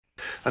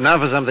And now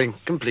for something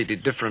completely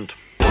different.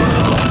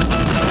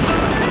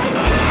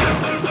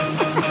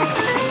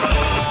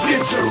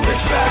 It's a Rich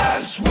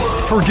Bass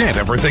world. Forget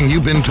everything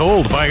you've been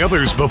told by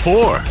others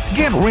before.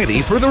 Get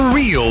ready for the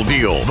real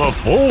deal, the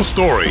full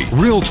story,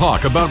 real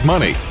talk about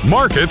money,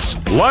 markets,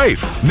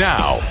 life.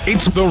 Now,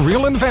 it's The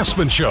Real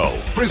Investment Show,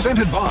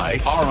 presented by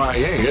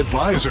RIA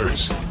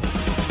Advisors.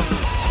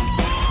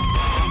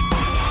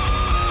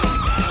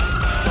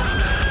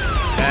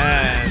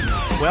 And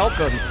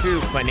welcome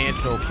to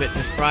Financial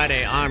Fitness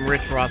Friday. I'm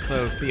Rich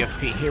Rosso,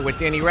 CFP, here with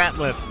Danny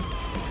Ratliff.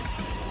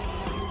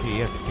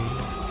 CFP.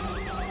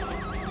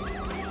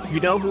 You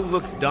know who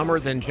looks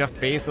dumber than Jeff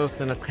Bezos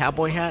in a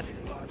cowboy hat?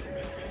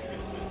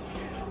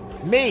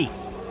 Me.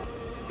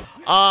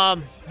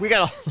 We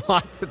got a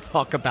lot to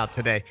talk about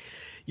today.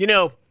 You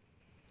know,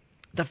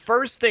 the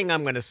first thing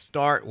I'm going to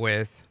start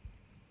with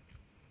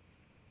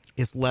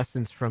is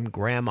lessons from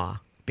grandma,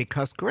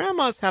 because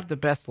grandmas have the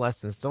best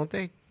lessons, don't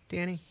they,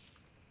 Danny?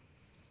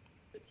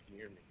 Can you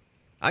hear me?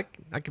 I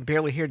can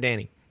barely hear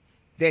Danny.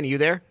 Danny, you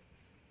there?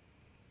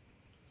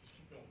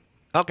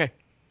 Okay.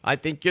 I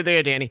think you're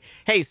there, Danny.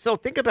 Hey, so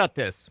think about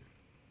this.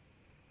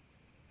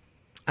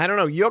 I don't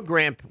know, I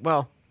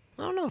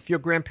don't know if your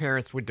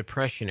grandparents were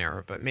Depression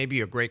era, but maybe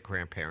your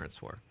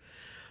great-grandparents were.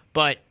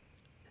 But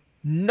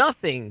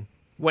nothing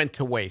went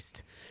to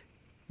waste.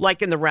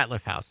 Like in the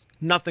Ratliff house,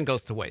 nothing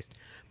goes to waste.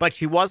 But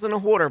she wasn't a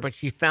hoarder, but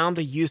she found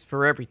a use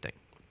for everything.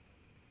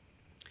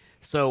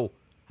 So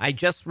I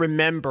just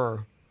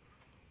remember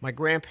my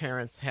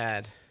grandparents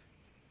had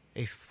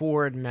a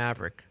Ford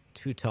Maverick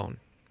two-tone,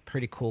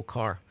 pretty cool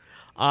car.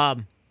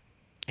 And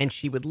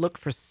she would look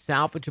for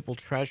salvageable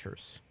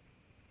treasures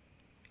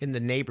in the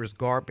neighbor's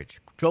garbage.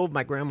 Drove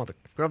my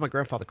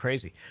grandfather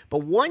crazy.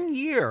 But one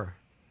year,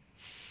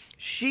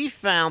 she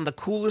found the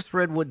coolest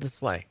redwood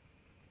sleigh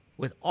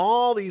with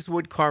all these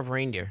wood-carved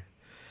reindeer.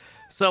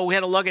 So we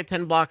had to lug it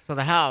 10 blocks to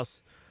the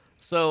house.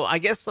 So I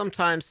guess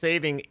sometimes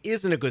saving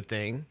isn't a good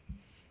thing.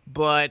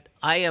 But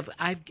I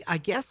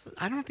guess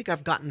I don't think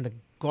I've gotten the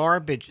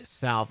garbage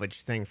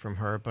salvage thing from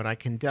her, but I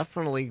can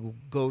definitely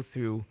go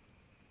through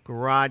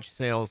garage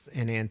sales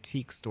and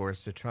antique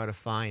stores to try to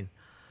find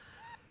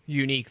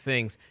unique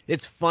things.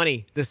 It's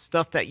funny, the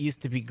stuff that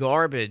used to be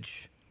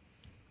garbage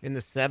in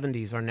the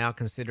 70s are now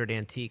considered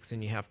antiques,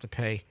 and you have to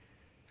pay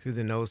through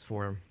the nose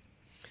for them.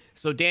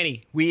 So,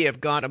 Danny, we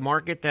have got a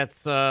market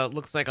that's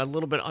looks like a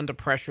little bit under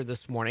pressure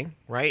this morning,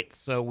 right?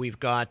 So we've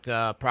got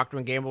Procter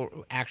 &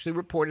 Gamble actually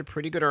reported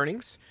pretty good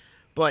earnings.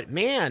 But,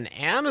 man,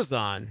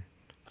 Amazon.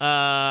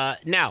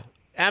 Now,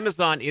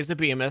 Amazon is a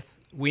behemoth.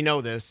 We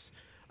know this.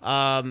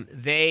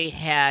 They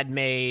had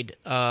made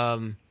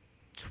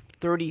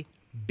 30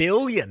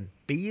 billion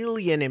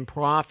in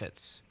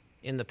profits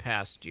in the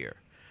past year.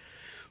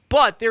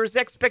 But there's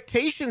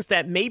expectations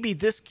that maybe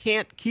this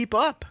can't keep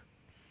up.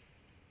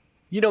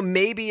 You know,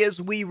 maybe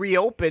as we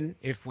reopen,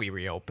 if we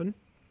reopen,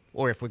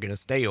 or if we're going to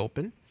stay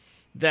open,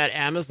 that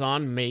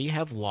Amazon may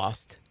have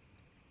lost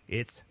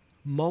its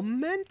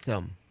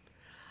momentum.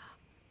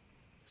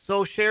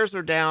 So shares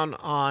are down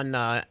on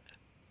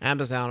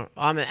Amazon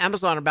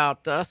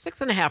about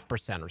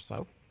 6.5% or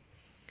so.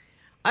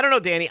 I don't know,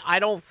 Danny. I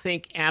don't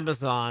think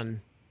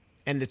Amazon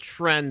and the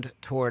trend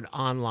toward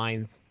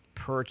online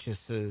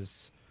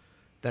purchases,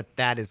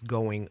 that is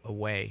going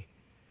away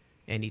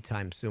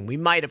anytime soon. We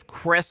might have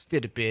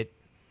crested a bit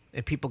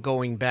and people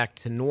going back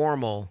to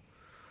normal,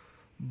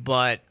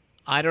 but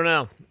I don't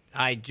know.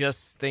 I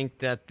just think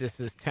that this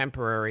is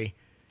temporary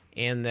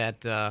and that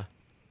they're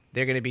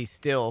going to be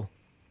still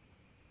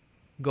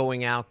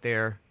going out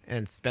there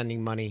and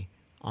spending money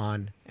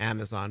on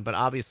Amazon. But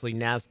obviously,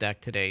 NASDAQ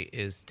today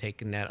is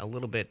taking that a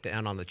little bit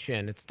down on the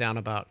chin. It's down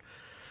about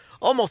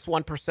almost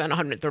 1%,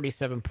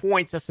 137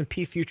 points.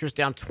 S&P futures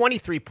down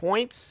 23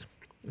 points.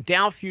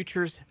 Dow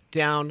futures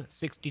down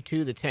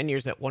 62. The 10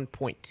 years at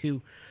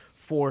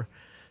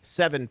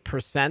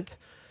 1.247%.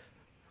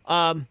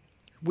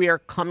 We are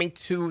coming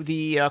to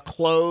the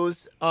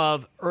close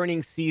of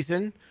earnings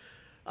season.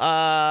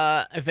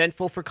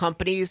 Eventful for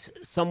companies,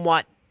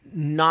 somewhat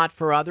not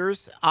for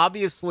others.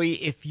 Obviously,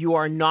 if you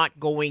are not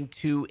going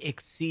to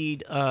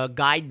exceed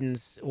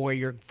guidance, or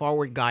your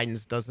forward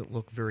guidance doesn't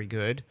look very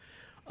good,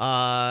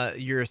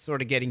 you're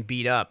sort of getting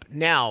beat up.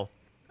 Now,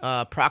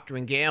 Procter &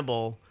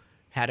 Gamble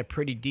had a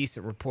pretty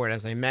decent report,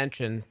 as I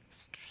mentioned.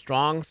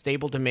 Strong,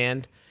 stable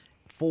demand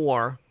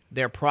for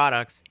their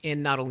products.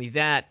 And not only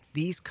that,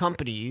 these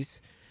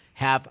companies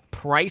have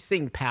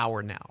pricing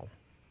power now.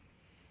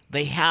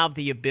 They have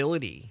the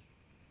ability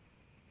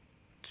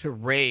to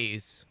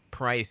raise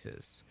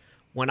prices.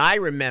 When I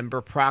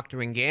remember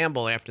Procter &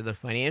 Gamble after the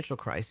financial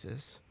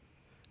crisis,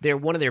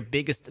 one of their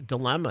biggest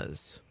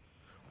dilemmas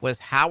was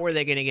how are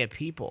they going to get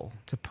people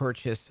to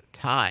purchase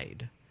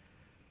Tide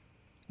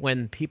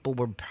when people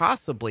were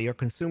possibly, or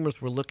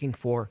consumers were looking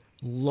for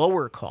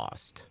lower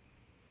cost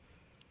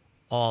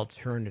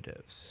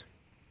alternatives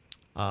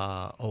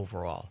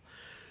overall.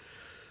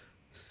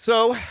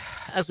 So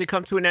as we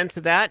come to an end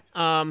to that,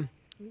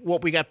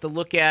 what we got to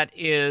look at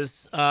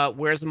is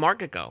where's the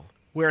market go?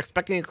 We're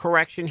expecting a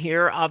correction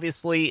here.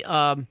 Obviously,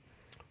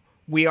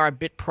 we are a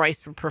bit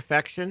priced for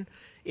perfection.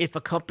 If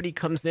a company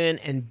comes in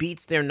and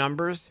beats their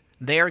numbers,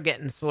 they're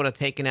getting sort of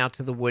taken out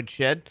to the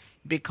woodshed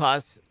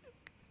because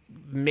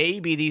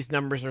maybe these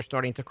numbers are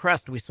starting to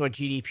crest. We saw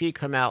GDP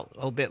come out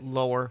a bit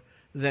lower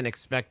than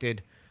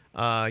expected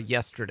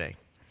yesterday.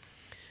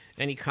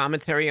 Any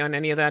commentary on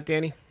any of that,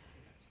 Danny?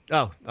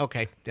 Oh,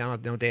 okay. No,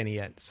 Danny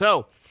yet.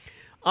 So,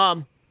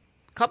 a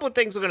couple of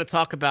things we're going to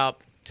talk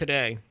about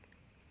today.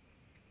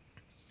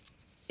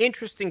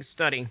 Interesting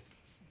study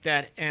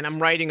that, and I'm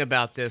writing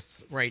about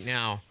this right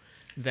now,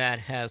 that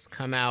has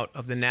come out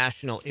of the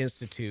National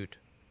Institute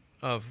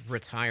of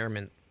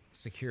Retirement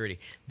Security.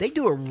 They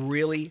do a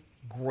really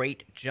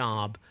great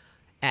job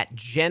at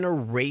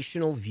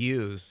generational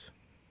views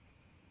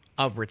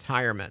of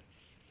retirement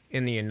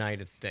in the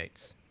United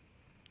States.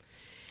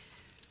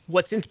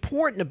 What's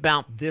important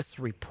about this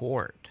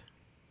report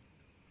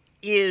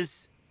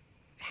is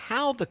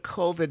how the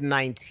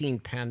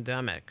COVID-19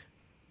 pandemic,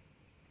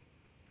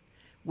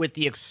 with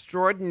the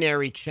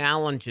extraordinary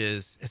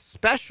challenges,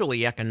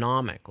 especially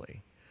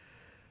economically,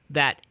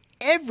 that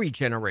every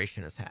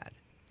generation has had,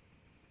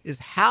 is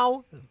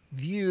how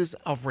views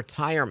of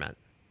retirement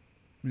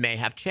may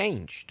have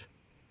changed.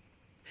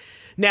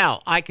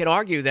 Now, I could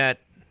argue that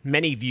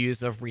many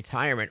views of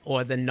retirement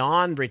or the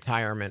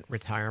non-retirement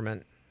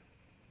retirement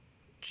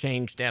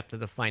changed after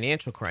the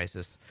financial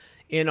crisis.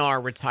 In our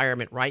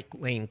retirement right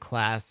lane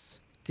class,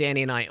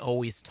 Danny and I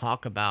always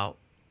talk about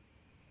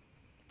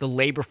the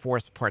labor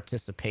force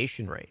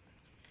participation rate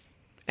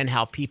and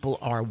how people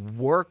are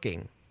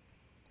working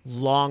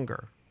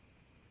longer.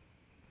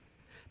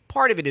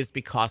 Part of it is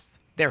because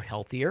they're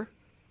healthier,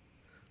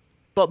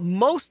 but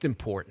most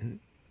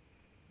important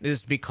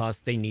is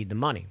because they need the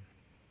money.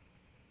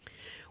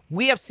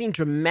 We have seen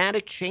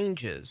dramatic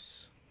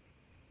changes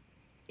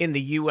in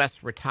the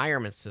U.S.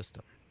 retirement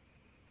system.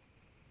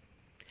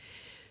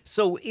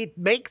 So it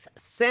makes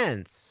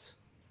sense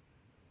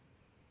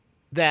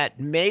that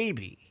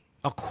maybe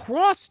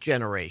across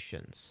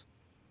generations,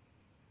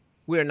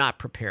 we're not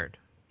prepared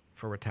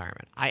for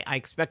retirement. I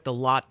expect a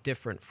lot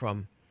different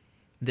from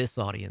this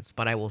audience,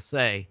 but I will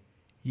say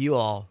you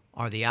all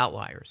are the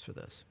outliers for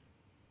this,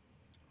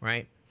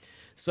 right?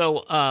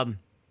 So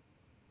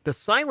the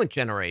silent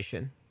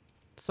generation,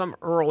 some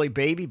early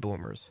baby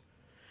boomers,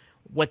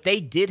 what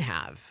they did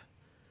have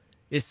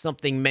is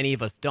something many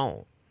of us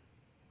don't.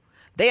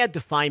 They had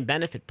defined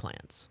benefit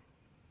plans.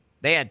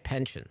 They had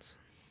pensions,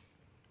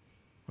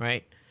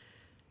 right?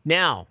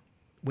 Now,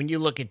 when you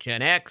look at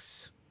Gen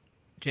X,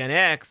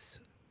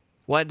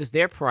 what is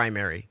their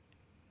primary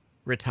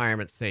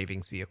retirement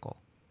savings vehicle?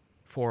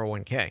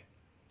 401k.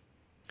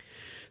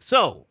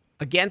 So,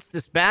 against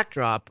this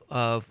backdrop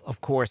of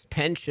course,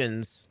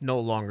 pensions no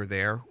longer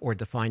there or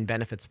defined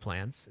benefits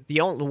plans, the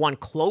only one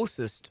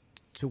closest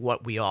to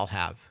what we all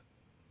have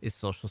is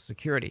Social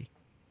Security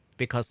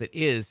because it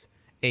is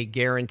a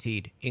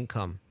guaranteed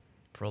income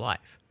for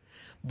life.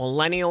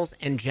 Millennials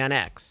and Gen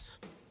X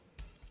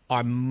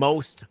are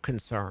most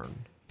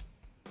concerned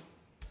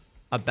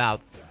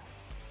about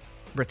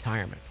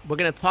retirement. We're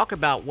going to talk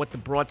about what the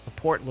broad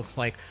support looks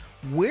like.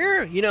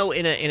 We're,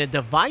 in a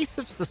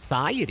divisive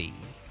society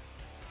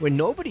where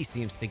nobody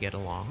seems to get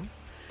along.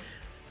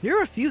 There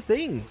are a few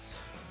things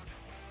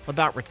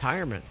about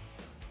retirement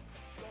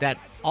that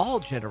all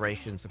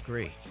generations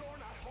agree.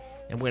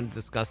 And we're going to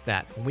discuss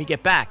that when we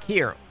get back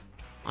here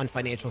on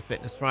Financial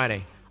Fitness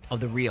Friday of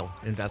the Real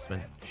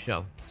Investment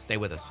Show. Stay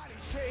with us.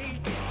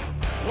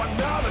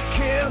 Another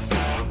kiss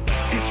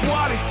is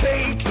what it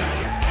takes.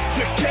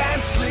 You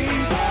can't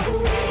sleep,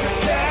 you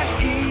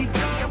can't eat,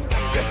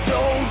 there's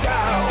no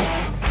doubt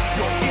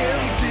you're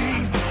in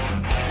deep.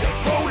 Your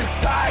throat is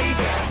tight,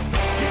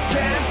 you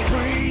can't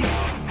breathe.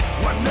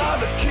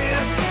 Another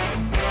kiss,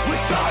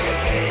 wish I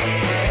had air.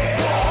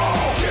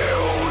 You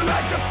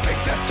like to think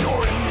that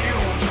you're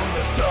immune to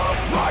the stuff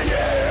I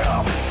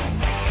am.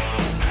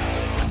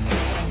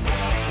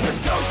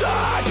 There's no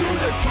side to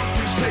the truth.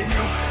 You say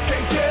you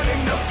can't get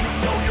enough. You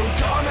know you're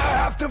gonna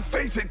have to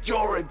face it.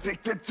 You're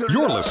addicted to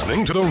You're love.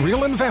 listening to The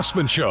Real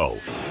Investment Show.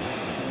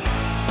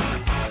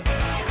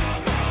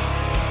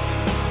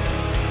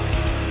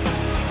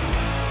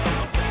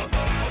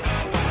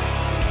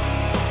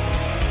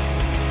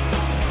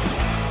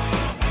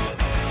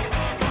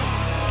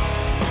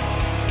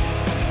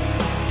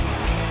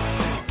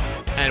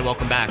 And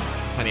welcome back to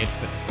Financial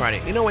Fitness Friday.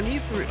 When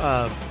these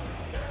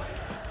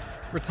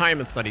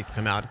retirement studies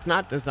come out, it's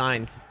not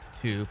designed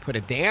to put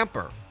a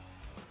damper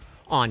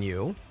on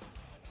you,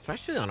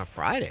 especially on a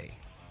Friday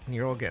when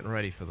you're all getting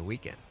ready for the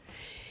weekend.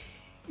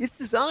 It's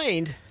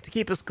designed to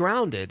keep us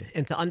grounded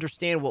and to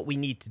understand what we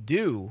need to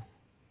do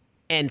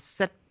and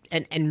set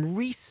and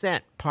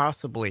reset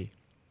possibly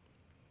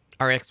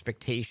our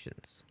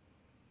expectations.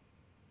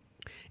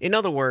 In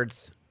other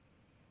words,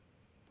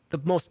 the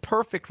most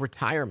perfect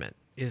retirement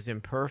is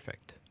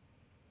imperfect.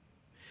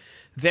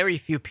 Very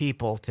few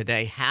people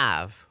today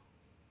have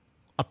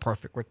a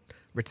perfect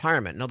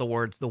retirement. In other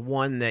words, the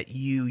one that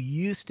you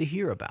used to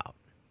hear about.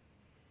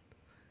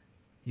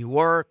 You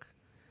work,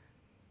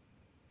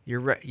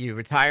 You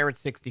retire at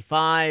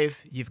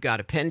 65. You've got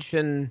a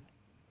pension,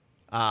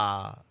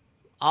 and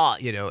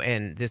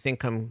this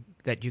income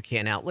that you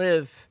can't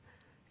outlive.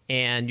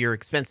 And your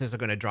expenses are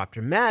going to drop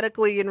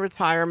dramatically in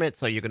retirement,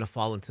 so you're going to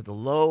fall into the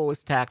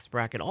lowest tax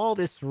bracket. All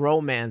this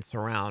romance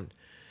around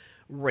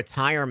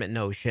retirement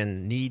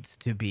notion needs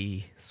to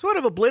be sort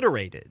of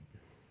obliterated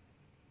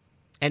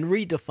and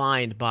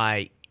redefined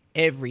by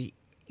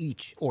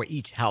each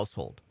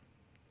household.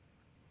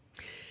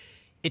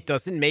 It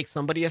doesn't make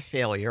somebody a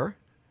failure.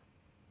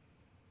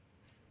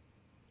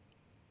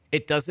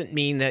 It doesn't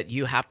mean that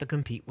you have to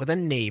compete with a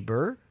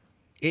neighbor.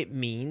 It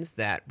means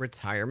that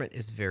retirement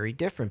is very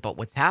different. But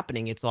what's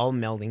happening, it's all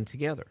melding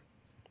together.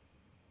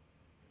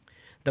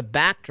 The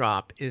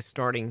backdrop is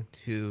starting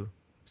to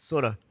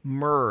sort of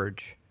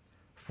merge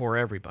for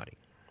everybody.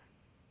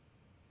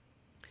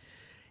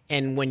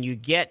 And when you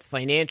get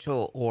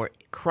financial or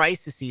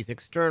crises,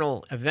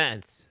 external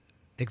events,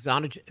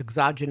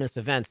 exogenous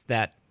events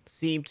that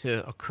seem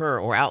to occur,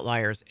 or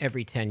outliers,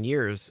 every 10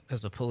 years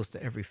as opposed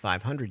to every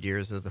 500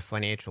 years, as the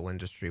financial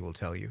industry will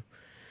tell you,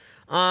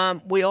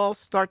 we all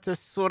start to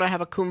sort of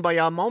have a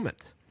kumbaya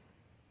moment.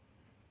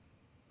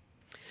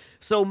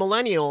 So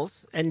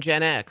millennials and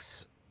Gen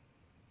X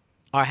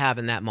are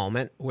having that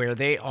moment where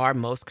they are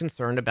most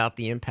concerned about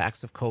the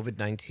impacts of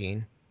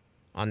COVID-19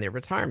 on their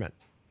retirement.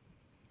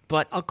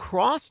 But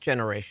across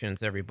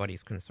generations,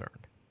 everybody's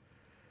concerned.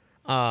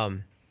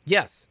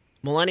 Yes,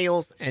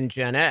 millennials and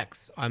Gen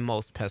X are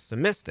most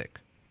pessimistic.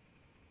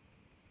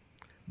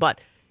 But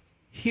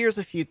here's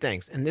a few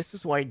things, and this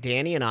is why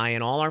Danny and I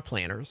and all our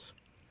planners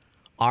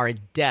are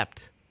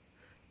adept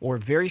or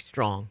very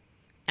strong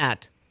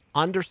at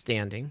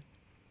understanding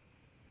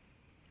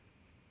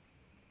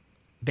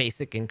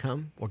basic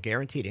income or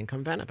guaranteed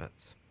income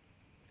benefits.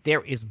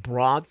 There is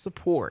broad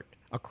support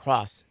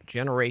across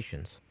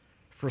generations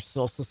for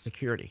Social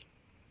Security,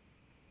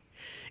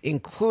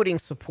 including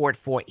support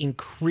for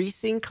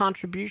increasing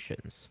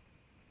contributions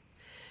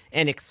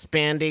and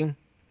expanding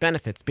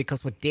benefits.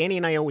 Because what Danny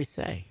and I always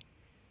say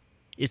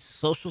is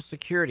Social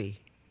Security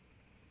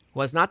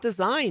was not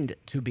designed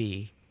to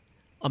be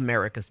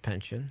America's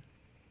pension,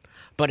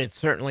 but it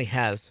certainly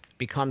has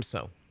become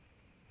so.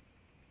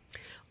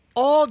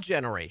 All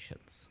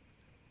generations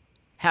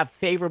have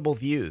favorable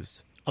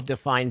views of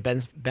defined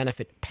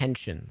benefit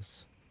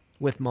pensions,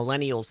 with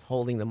millennials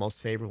holding the most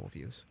favorable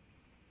views.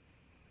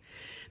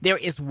 There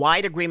is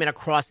wide agreement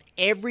across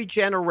every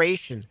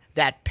generation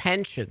that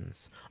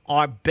pensions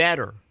are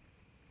better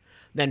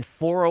than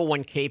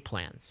 401k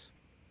plans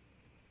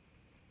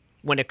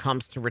when it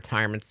comes to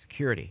retirement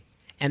security,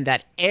 and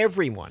that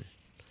everyone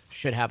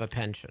should have a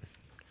pension.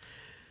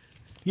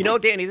 You know,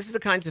 Danny, this is the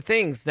kinds of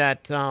things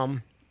that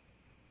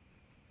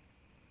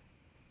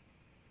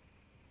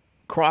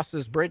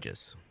crosses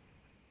bridges.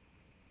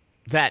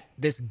 That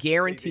this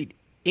guaranteed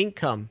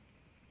income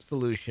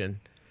solution,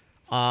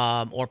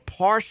 or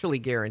partially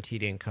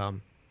guaranteed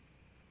income,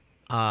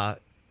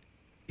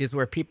 is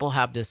where people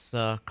have this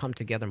come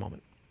together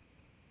moment.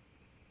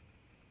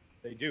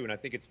 They do, and I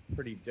think it's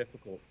pretty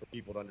difficult for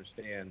people to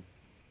understand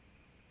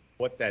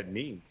what that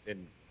means.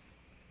 And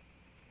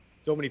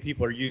so many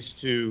people are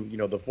used to,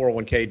 the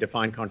 401k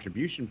defined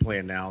contribution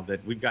plan now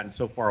that we've gotten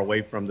so far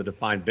away from the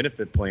defined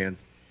benefit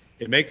plans.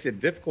 It makes it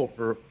difficult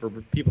for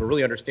people to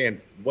really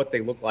understand what they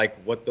look like,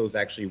 what those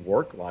actually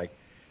work like,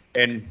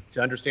 and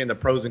to understand the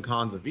pros and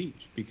cons of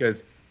each.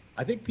 Because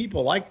I think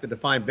people like the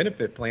defined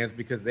benefit plans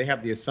because they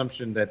have the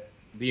assumption that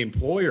the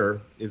employer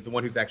is the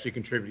one who's actually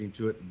contributing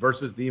to it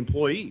versus the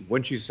employee,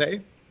 wouldn't you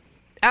say?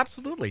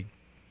 Absolutely.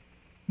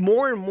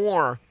 More and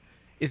more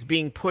is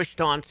being pushed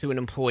onto an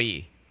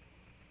employee.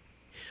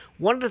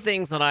 One of the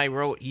things that I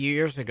wrote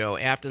years ago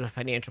after the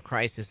financial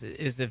crisis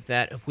is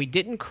that if we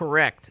didn't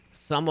correct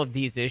some of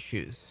these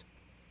issues,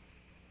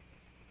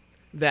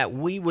 that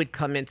we would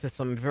come into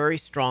some very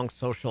strong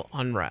social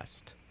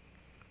unrest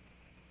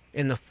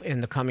in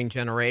the coming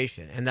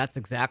generation. And that's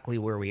exactly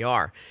where we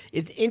are.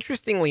 It's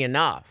interestingly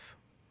enough,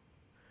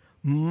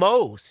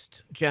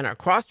 most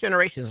across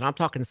generations, and I'm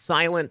talking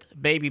silent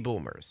baby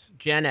boomers,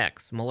 Gen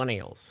X,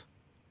 millennials,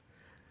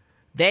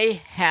 they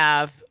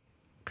have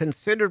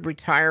considered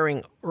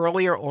retiring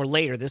earlier or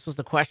later. This was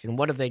the question.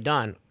 What have they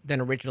done than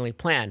originally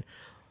planned?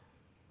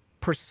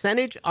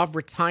 Percentage of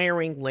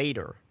retiring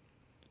later,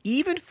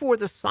 even for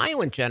the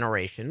silent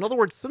generation. In other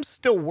words, some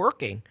still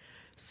working,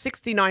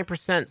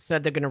 69%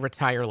 said they're going to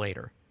retire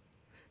later.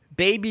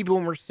 Baby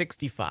boomers,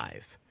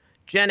 65.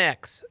 Gen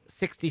X,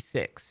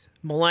 66.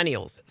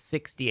 Millennials,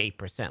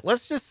 68%.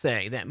 Let's just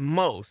say that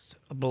most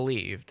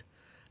believed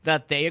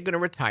that they are going to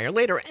retire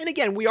later. And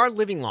again, we are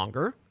living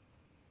longer.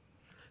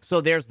 So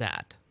there's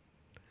that.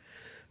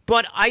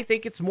 But I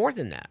think it's more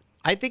than that.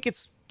 I think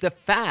it's the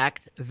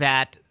fact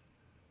that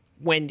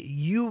when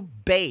you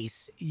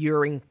base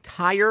your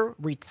entire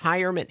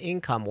retirement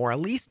income, or at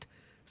least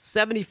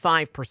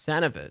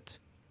 75% of it,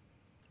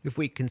 if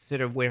we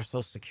consider where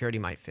Social Security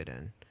might fit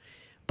in,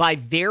 by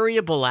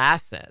variable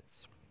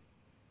assets,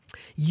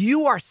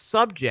 you are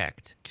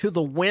subject to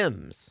the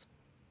whims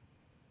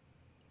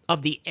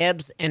of the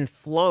ebbs and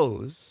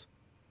flows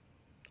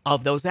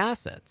of those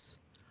assets.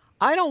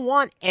 I don't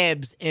want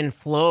ebbs and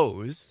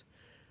flows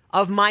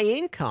of my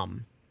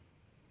income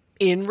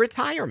in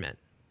retirement.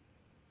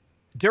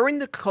 During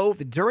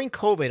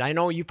COVID, I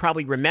know you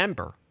probably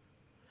remember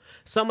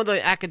some of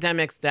the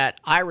academics that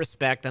I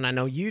respect, and I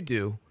know you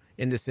do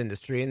in this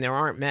industry, and there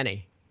aren't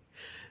many,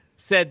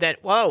 said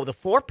that, whoa, the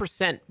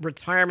 4%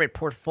 retirement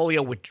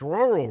portfolio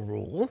withdrawal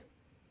rule,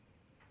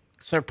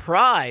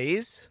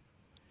 surprise,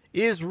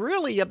 is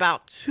really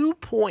about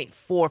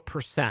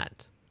 2.4%.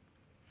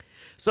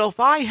 So if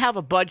I have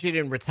a budget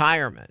in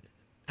retirement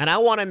and I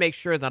want to make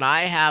sure that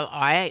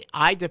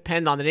I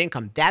depend on an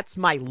income, that's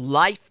my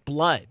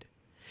lifeblood.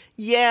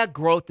 Yeah,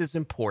 growth is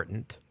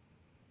important,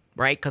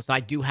 right? Because I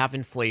do have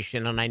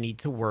inflation and I need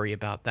to worry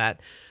about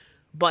that.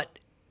 But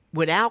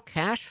without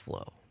cash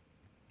flow,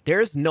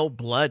 there's no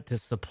blood to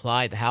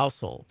supply the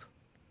household.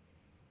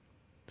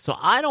 So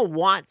I don't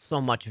want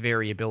so much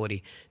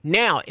variability.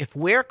 Now, if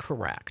we're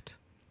correct,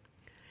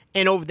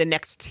 and over the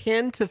next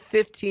 10 to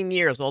 15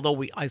 years,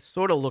 although I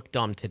sort of look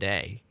dumb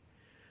today,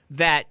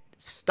 that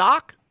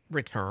stock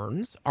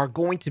returns are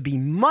going to be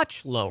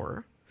much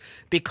lower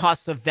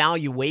because of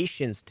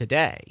valuations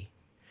today.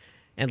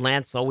 And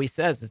Lance always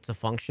says it's a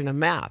function of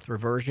math.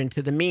 Reversion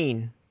to the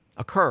mean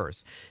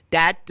occurs.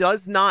 That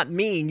does not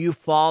mean you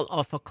fall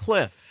off a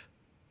cliff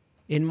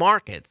in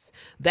markets.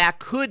 That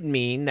could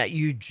mean that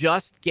you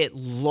just get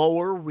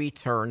lower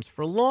returns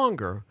for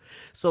longer.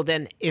 So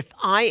then if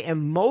I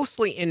am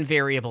mostly in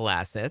variable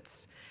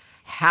assets,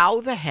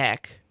 how the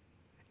heck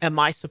am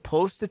I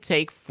supposed to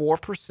take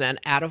 4%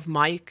 out of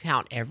my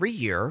account every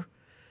year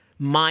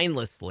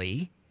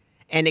mindlessly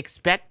and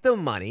expect the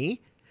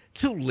money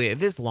to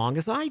live as long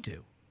as I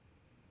do?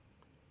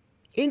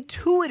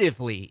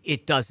 Intuitively,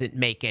 it doesn't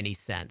make any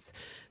sense.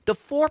 The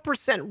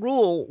 4%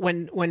 rule,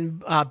 when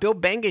Bill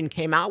Bengen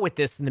came out with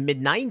this in the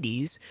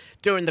mid-'90s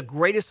during the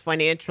greatest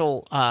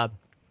financial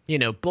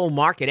bull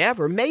market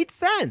ever, made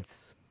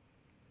sense.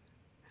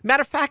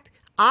 Matter of fact,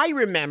 I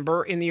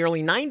remember in the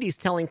early 90s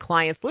telling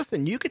clients,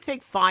 listen, you could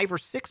take 5 or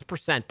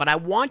 6%, but I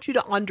want you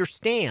to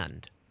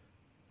understand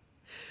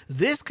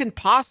this can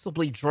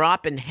possibly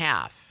drop in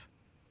half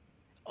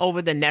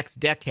over the next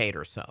decade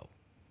or so.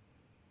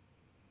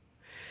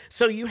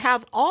 So you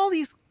have all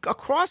these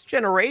across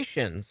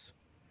generations.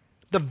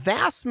 The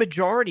vast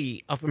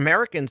majority of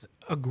Americans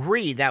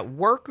agree that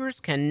workers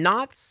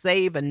cannot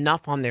save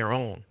enough on their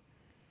own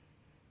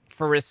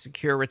for a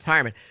secure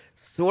retirement.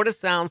 Sort of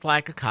sounds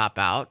like a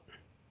cop-out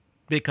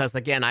because,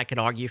 again, I could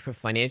argue for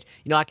financial.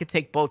 I could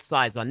take both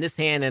sides on this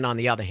hand and on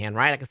the other hand,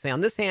 right? I could say on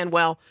this hand,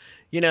 well,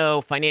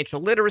 financial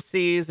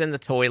literacy is in the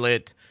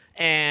toilet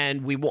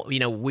and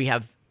we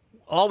have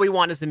all we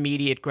want is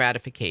immediate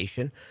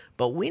gratification.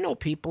 But we know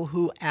people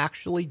who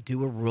actually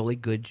do a really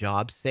good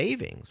job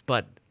savings,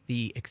 but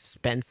the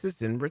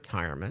expenses in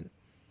retirement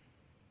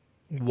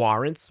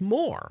warrants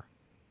more.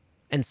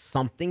 And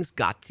something's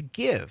got to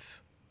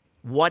give.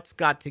 What's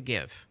got to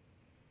give?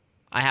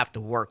 I have to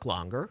work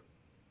longer.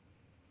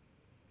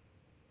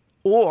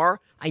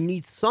 Or I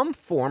need some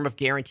form of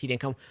guaranteed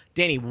income.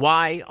 Danny,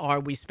 why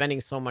are we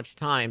spending so much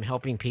time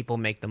helping people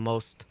make the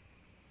most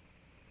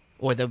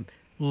or the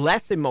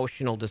less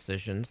emotional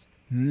decisions,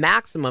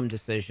 maximum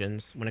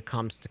decisions when it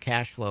comes to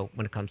cash flow,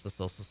 when it comes to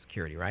Social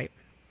Security, right?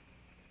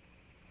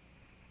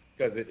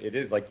 Because it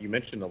is, like you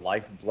mentioned, the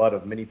lifeblood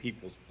of many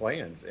people's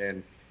plans.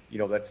 And,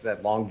 that's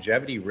that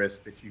longevity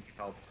risk that you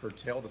can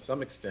curtail to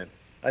some extent.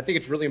 I think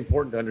it's really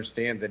important to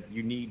understand that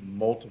you need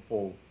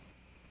multiple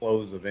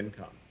flows of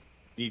income.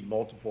 You need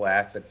multiple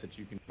assets that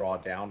you can draw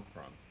down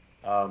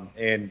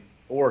from,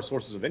 or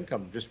sources of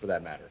income, just for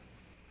that matter.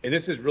 And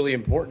this is really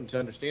important to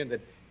understand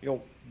that,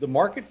 the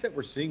markets that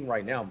we're seeing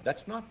right now,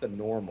 that's not the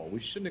normal. We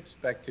shouldn't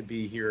expect to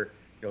be here,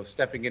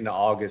 stepping into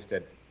August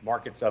at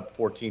markets up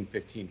 14,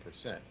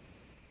 15%.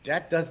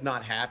 That does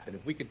not happen.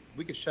 If we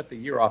could shut the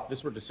year off,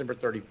 this were December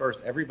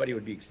 31st, everybody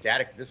would be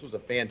ecstatic. This was a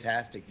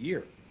fantastic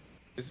year.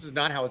 This is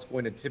not how it's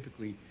going to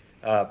typically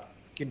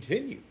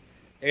continue.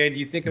 And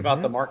you think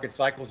about the market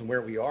cycles and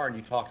where we are, and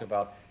you talked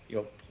about,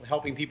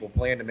 helping people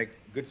plan to make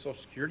good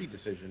Social Security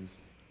decisions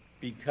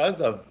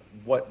because of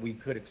what we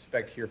could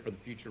expect here for the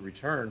future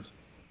returns.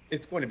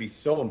 It's going to be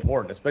so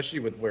important, especially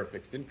with where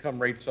fixed income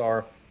rates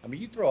are. I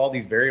mean, you throw all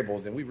these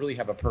variables, and we really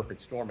have a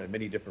perfect storm in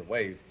many different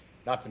ways,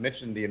 not to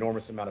mention the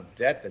enormous amount of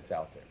debt that's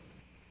out there.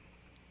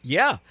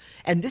 Yeah,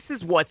 and this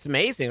is what's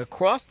amazing.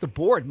 Across the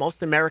board,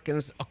 most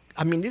Americans,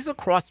 these are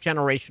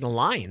cross-generational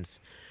lines.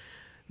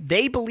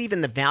 They believe in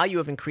the value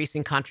of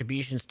increasing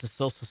contributions to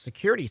Social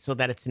Security so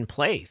that it's in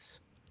place.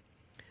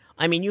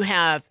 You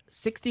have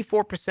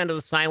 64% of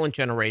the silent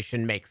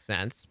generation makes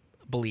sense,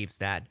 believes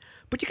that.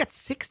 But you got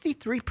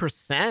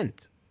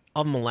 63%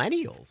 of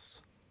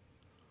millennials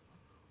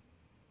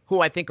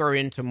who I think are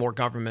into more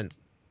government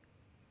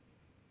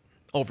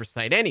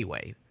oversight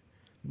anyway.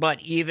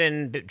 But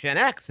even Gen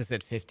X is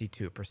at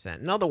 52%.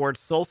 In other words,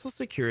 Social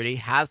Security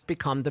has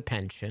become the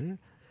pension,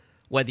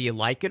 whether you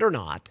like it or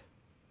not,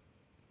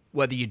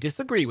 whether you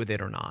disagree with it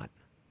or not.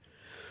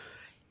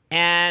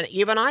 And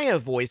even I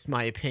have voiced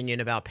my opinion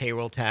about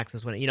payroll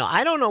taxes when,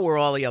 I don't know where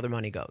all the other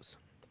money goes.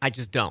 I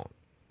just don't.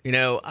 We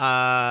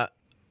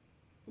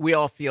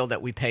all feel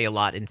that we pay a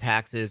lot in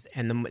taxes,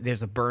 and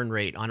there's a burn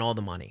rate on all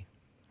the money,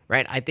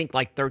 right? I think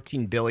like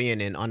 $13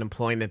 billion in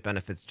unemployment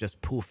benefits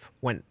just poof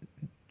went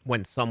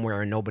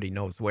somewhere and nobody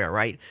knows where,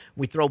 right?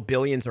 We throw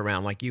billions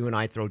around like you and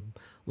I throw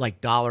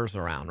like dollars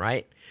around,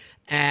 right?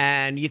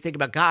 And you think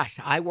about, gosh,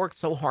 I worked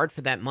so hard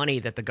for that money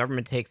that the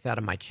government takes out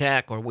of my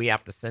check, or we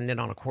have to send it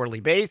on a quarterly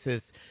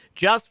basis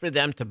just for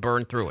them to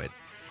burn through it.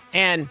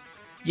 And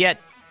yet,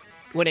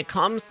 when it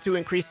comes to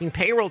increasing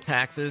payroll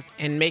taxes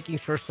and making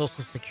sure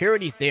Social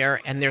Security's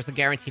there and there's a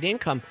guaranteed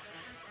income,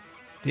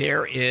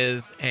 there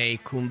is a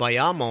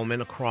kumbaya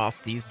moment across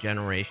these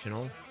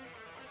generational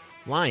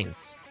lines.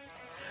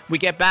 We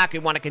get back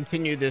and want to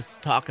continue this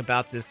talk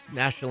about this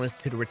National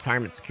Institute of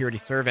Retirement Security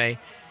Survey.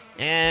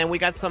 And we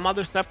got some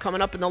other stuff coming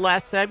up in the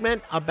last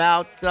segment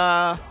about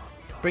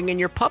bringing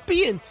your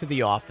puppy into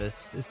the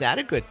office. Is that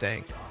a good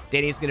thing?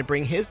 Danny's going to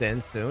bring his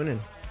in soon, and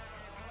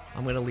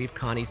I'm going to leave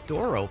Connie's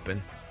door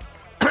open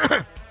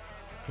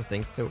for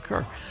things to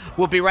occur.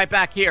 We'll be right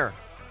back here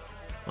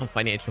on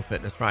Financial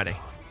Fitness Friday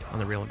on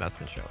The Real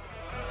Investment Show.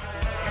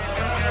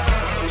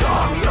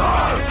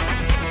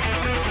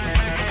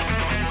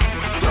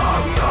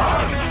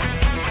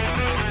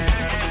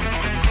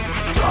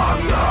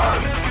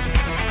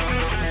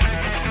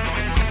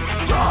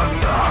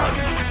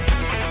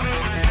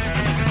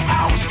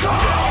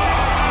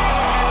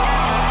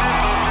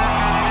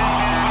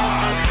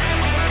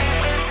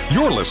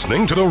 You're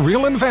listening to The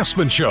Real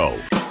Investment Show.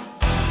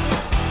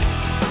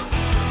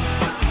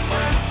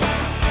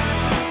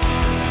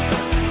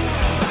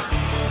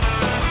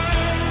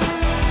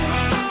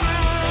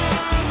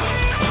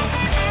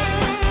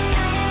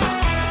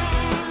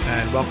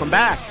 And welcome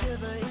back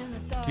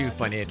to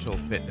Financial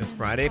Fitness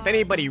Friday. If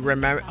anybody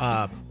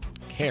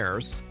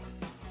cares,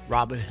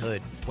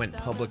 Robinhood went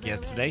public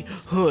yesterday.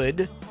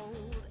 Hood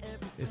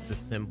is the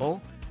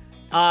symbol.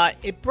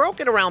 It broke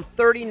at around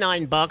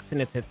 $39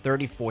 and it's at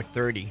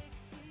 $34.30.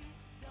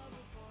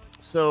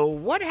 So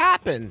what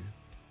happened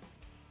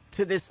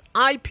to this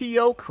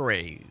IPO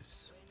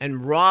craze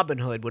and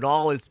Robinhood with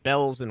all its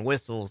bells and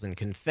whistles and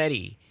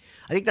confetti?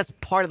 I think that's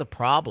part of the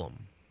problem,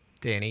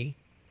 Danny.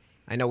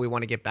 I know we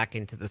want to get back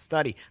into the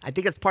study. I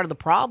think that's part of the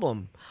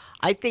problem.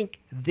 I think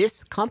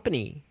this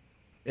company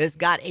has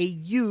got a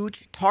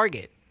huge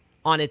target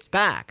on its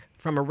back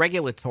from a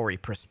regulatory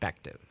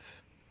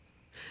perspective,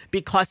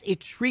 because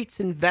it treats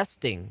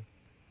investing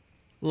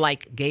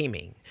like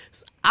gaming.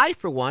 I,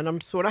 for one,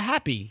 I'm sort of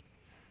happy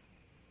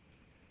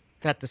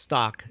that the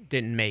stock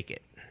didn't make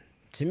it.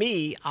 To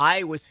me,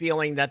 I was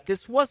feeling that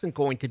this wasn't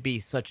going to be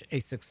such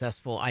a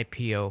successful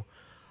IPO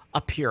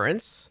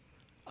appearance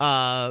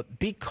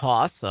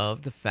because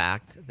of the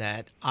fact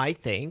that I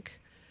think,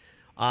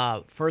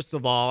 first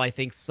of all, I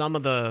think some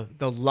of the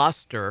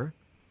luster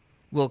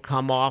will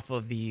come off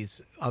of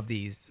these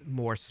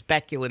more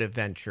speculative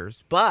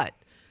ventures, but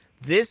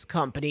this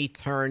company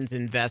turns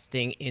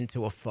investing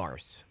into a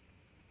farce.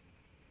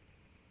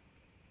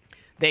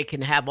 They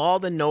can have all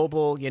the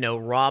noble,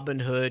 Robin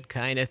Hood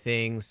kind of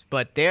things,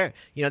 but they're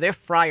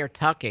friar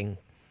tucking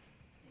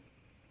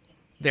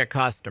their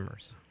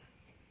customers.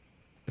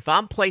 If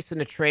I'm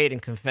placing a trade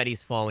and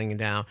confetti's falling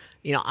down,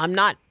 I'm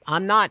not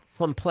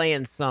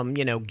playing some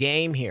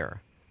game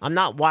here. I'm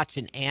not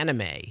watching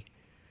anime,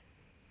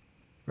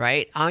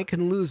 right? I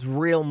can lose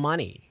real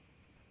money.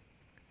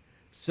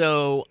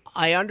 So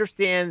I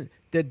understand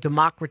the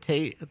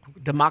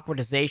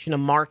democratization of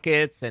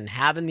markets and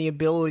having the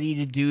ability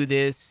to do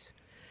this.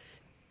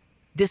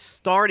 This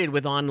started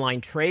with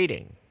online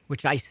trading,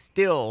 which I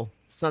still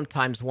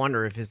sometimes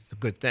wonder if it's a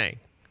good thing.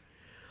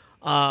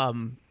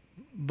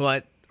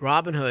 But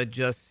Robinhood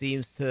just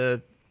seems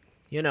to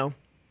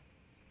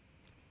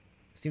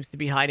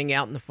be hiding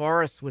out in the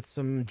forest with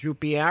some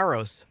droopy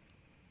arrows.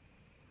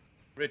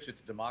 Rich,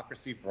 it's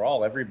democracy for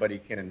all. Everybody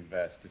can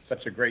invest. It's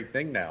such a great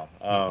thing now.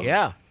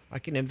 Yeah, I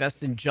can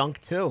invest in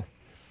junk too.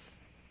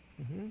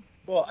 Mm-hmm.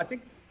 Well, I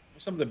think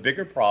some of the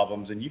bigger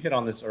problems, and you hit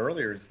on this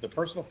earlier, is the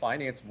personal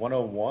finance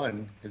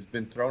 101 has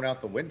been thrown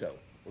out the window.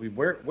 I mean,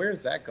 where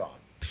has that gone?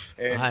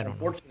 And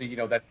unfortunately,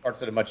 that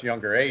starts at a much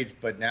younger age,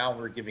 but now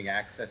we're giving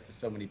access to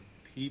so many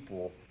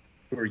people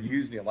who are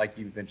using it, like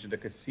you mentioned, a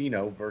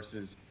casino,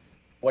 versus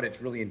what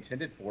it's really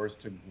intended for is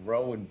to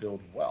grow and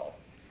build wealth.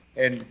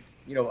 And,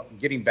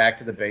 getting back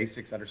to the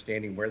basics,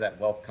 understanding where that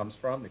wealth comes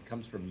from, it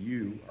comes from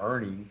you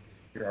earning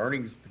your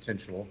earnings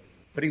potential,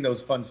 putting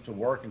those funds to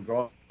work and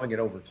growing it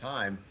over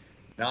time,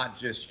 not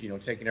just,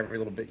 taking every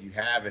little bit you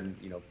have and,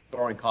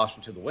 throwing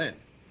caution to the wind.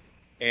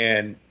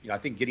 And, I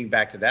think getting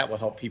back to that will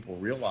help people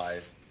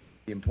realize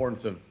the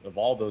importance of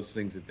all those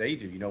things that they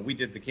do. We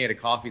did the Can of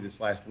Coffee this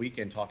last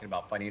weekend talking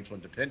about financial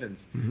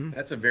independence. Mm-hmm.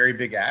 That's a very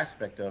big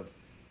aspect of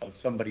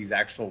somebody's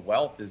actual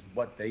wealth, is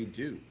what they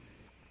do.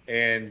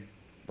 And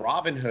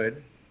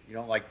Robinhood,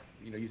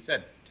 you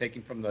said,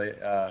 taking from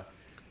the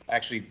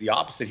actually the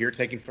opposite here,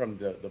 taking from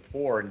the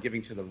poor and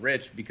giving to the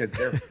rich, because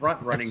they're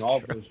front running all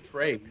those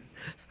trades.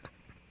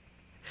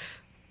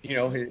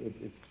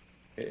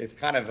 It's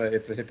kind of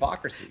it's a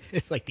hypocrisy.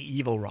 It's like the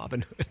evil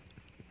Robin Hood.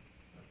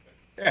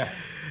 Yeah.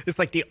 It's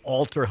like the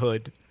altar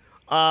hood.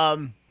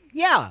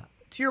 Yeah,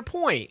 to your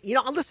point,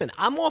 listen,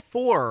 I'm all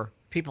for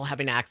people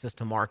having access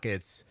to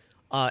markets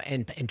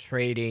and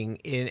trading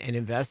and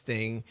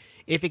investing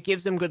if it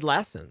gives them good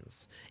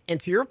lessons. And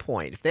to your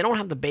point, if they don't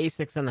have the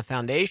basics and the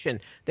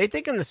foundation, they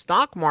think in the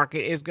stock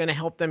market is going to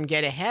help them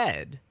get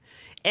ahead.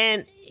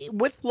 And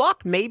with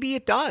luck, maybe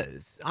it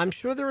does. I'm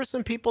sure there are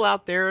some people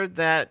out there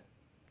that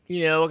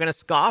are going to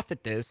scoff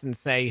at this and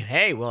say,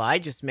 hey, well, I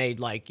just made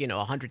like,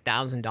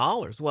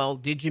 $100,000. Well,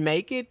 did you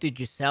make it? Did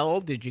you sell?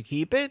 Did you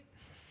keep it?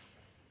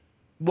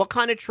 What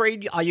kind of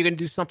trade? Are you going to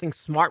do something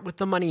smart with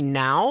the money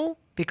now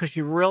because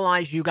you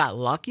realize you got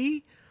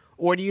lucky?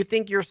 Or do you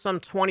think you're some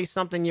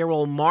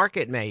 20-something-year-old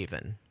market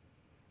maven?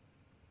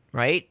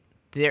 Right?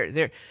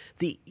 The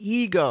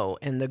ego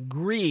and the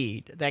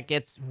greed that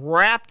gets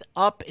wrapped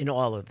up in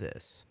all of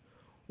this.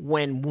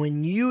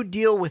 When you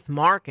deal with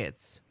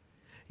markets,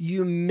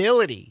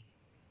 humility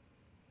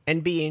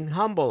and being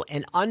humble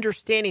and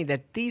understanding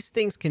that these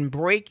things can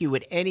break you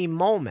at any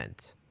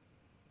moment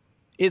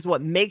is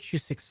what makes you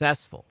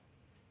successful.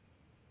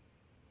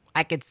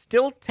 I could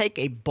still take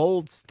a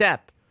bold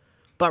step,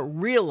 but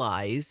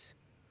realize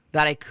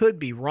that I could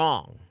be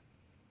wrong,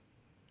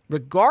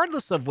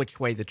 regardless of which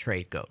way the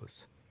trade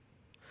goes.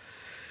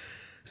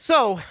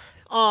 So,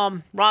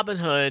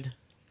 Robinhood,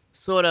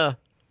 sort of,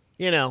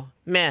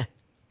 meh,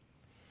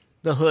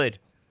 the hood.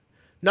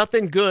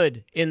 Nothing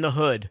good in the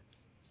hood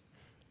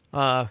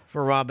for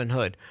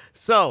Robinhood.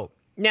 So,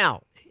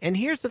 now, and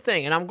here's the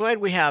thing, and I'm glad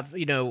we have,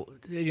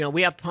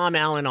 we have Tom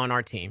Allen on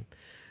our team.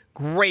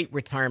 Great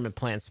retirement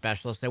plan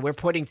specialist that we're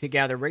putting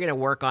together. We're going to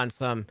work on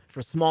some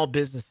for small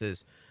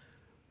businesses,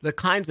 the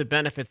kinds of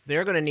benefits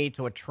they're going to need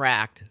to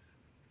attract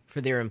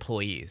for their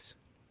employees.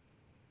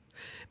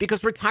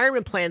 Because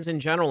retirement plans in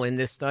general in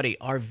this study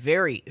are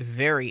very,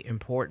 very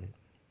important.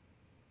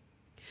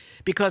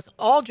 Because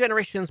all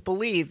generations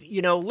believe,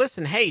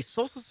 listen, hey,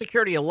 Social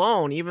Security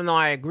alone, even though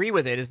I agree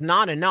with it, is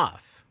not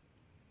enough.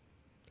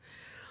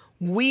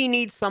 We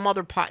need some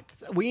other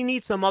we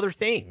need some other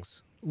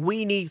things.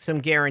 We need some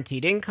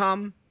guaranteed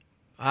income.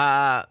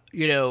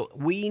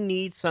 We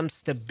need some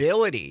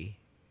stability.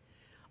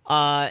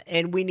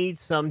 And we need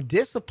some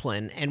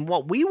discipline. And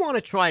what we want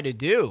to try to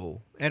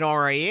do at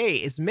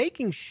RIA is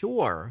making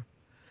sure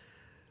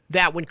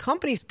that when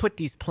companies put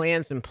these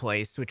plans in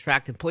place to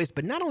attract employees,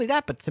 but not only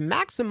that, but to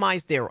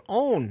maximize their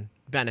own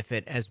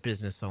benefit as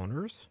business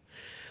owners,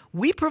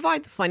 we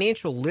provide the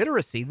financial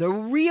literacy, the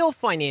real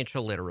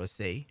financial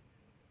literacy,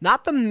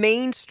 not the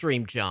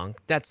mainstream junk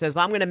that says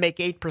I'm going to make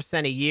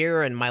 8% a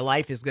year and my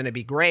life is going to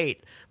be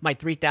great. My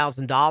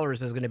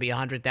 $3,000 is going to be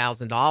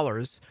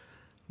 $100,000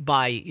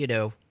 by,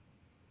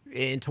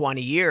 in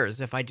 20 years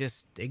if I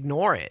just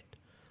ignore it.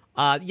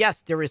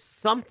 Yes, there is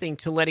something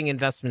to letting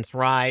investments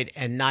ride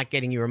and not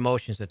getting your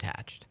emotions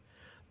attached.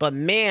 But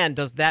man,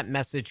 does that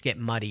message get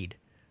muddied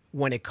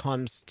when it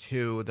comes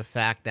to the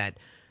fact that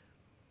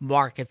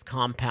markets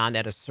compound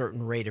at a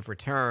certain rate of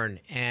return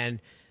and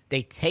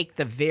they take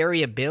the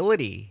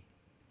variability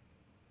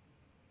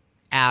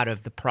out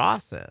of the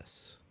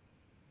process,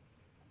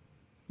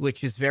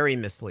 which is very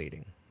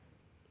misleading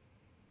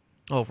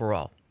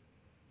overall.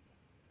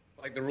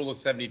 Like the rule of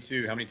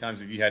 72, how many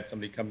times have you had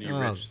somebody come to you,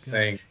 Rich,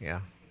 saying,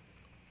 yeah,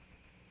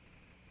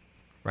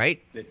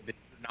 right? That you're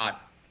not.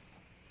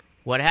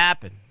 What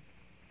happened,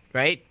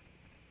 right?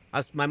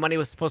 My money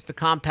was supposed to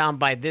compound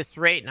by this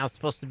rate, and I was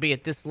supposed to be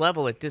at this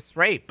level at this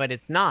rate, but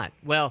it's not.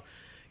 Well,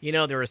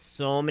 there are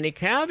so many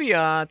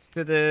caveats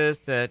to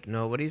this that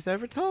nobody's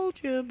ever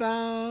told you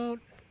about.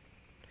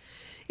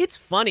 It's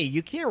funny.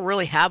 You can't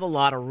really have a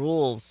lot of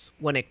rules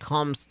when it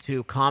comes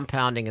to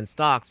compounding in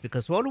stocks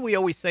because what do we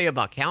always say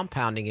about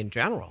compounding in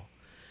general?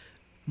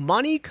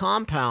 Money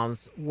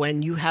compounds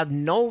when you have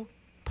no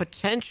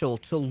potential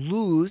to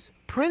lose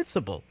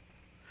principal.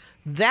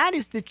 That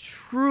is the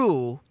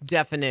true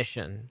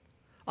definition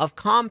of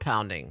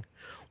compounding.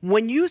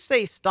 When you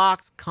say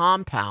stocks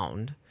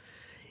compound,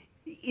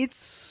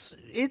 it's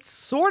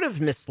sort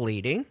of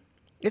misleading.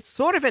 It's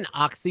sort of an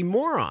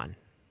oxymoron.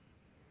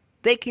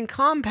 They can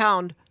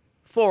compound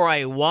for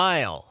a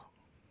while.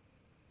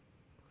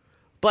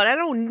 But I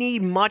don't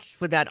need much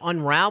for that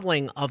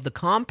unraveling of the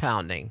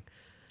compounding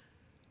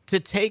to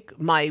take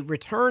my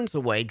returns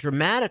away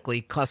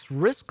dramatically because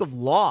risk of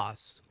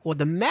loss or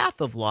the math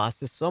of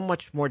loss is so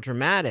much more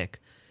dramatic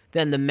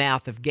than the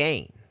math of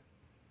gain.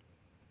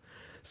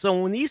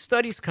 So when these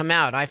studies come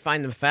out, I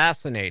find them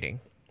fascinating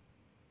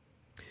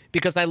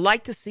because I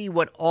like to see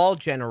what all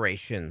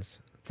generations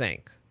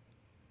think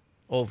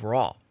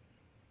overall,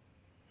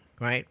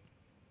 right?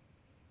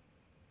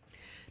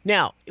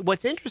 Now,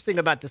 what's interesting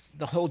about this,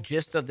 the whole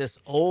gist of this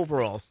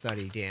overall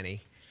study,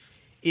 Danny,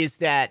 is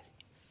that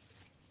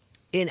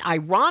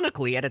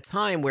ironically, at a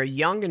time where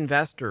young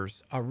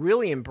investors are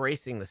really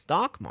embracing the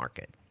stock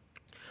market,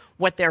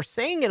 what they're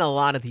saying in a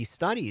lot of these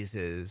studies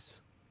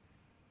is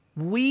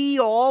we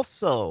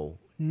also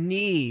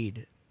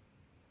need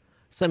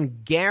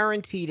some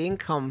guaranteed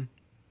income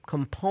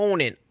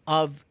component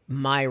of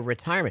my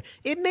retirement.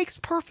 It makes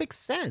perfect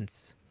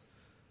sense.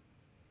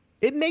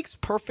 It makes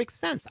perfect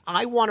sense.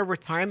 I want a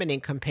retirement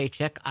income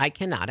paycheck I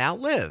cannot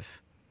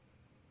outlive.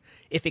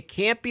 If it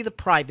can't be the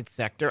private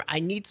sector,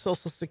 I need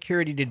Social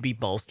Security to be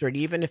bolstered,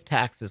 even if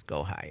taxes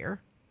go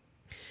higher.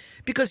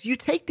 Because you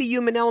take the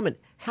human element.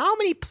 How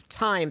many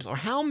times or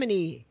how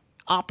many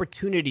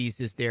opportunities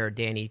is there,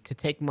 Danny, to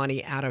take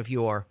money out of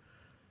your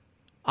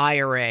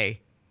IRA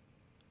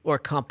or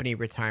company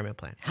retirement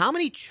plan? How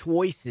many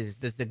choices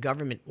does the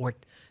government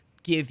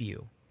give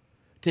you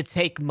to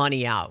take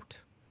money out?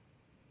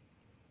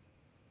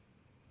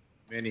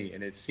 Many,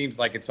 and it seems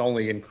like it's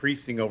only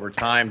increasing over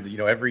time. You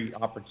know, every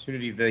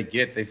opportunity they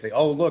get, they say,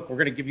 "Oh, look, we're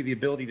going to give you the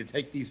ability to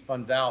take these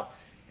funds out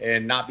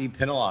and not be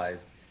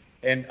penalized."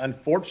 And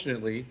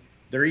unfortunately,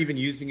 they're even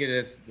using it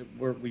as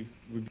we've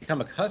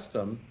become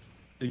accustomed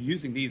to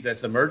using these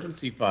as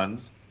emergency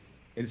funds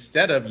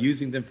instead of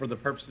using them for the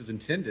purposes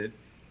intended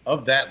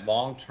of that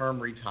long-term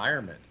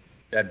retirement,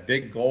 that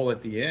big goal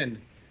at the end.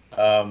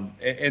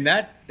 And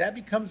that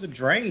becomes a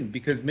drain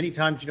because many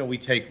times, you know, we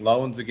take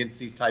loans against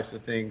these types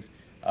of things.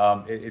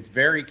 It's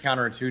very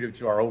counterintuitive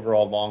to our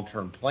overall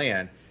long-term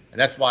plan.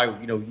 And that's why,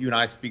 you know, you and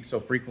I speak so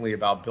frequently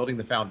about building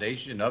the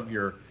foundation of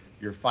your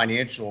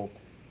financial,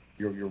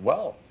 your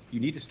wealth. You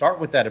need to start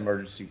with that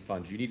emergency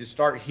fund. You need to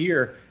start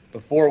here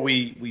before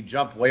we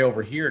jump way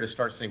over here to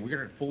start saying we're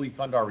going to fully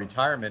fund our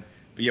retirement,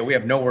 but yeah, we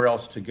have nowhere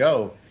else to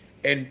go.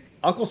 And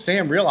Uncle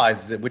Sam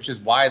realizes it, which is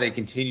why they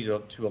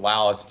continue to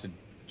allow us to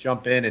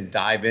jump in and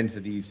dive into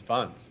these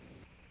funds.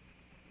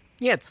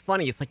 Yeah, it's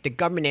funny. It's like the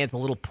government adds a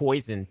little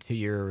poison to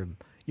your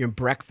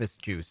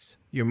breakfast juice,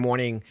 your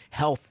morning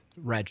health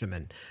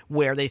regimen,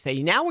 where they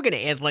say, now we're going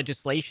to add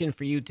legislation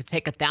for you to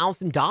take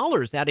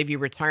 $1,000 out of your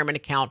retirement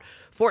account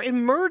for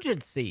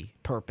emergency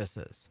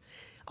purposes.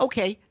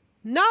 Okay,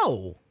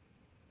 no.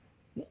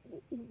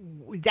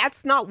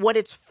 That's not what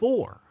it's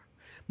for.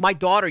 My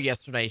daughter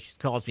yesterday, she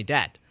calls me,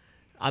 Dad,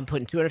 I'm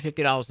putting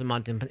 $250 a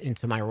month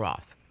into my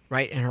Roth,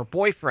 right? And her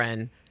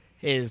boyfriend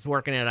is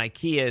working at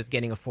IKEA, is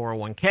getting a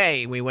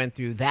 401k. We went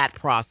through that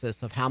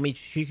process of how much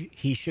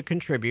he should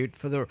contribute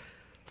to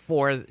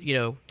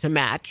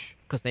match,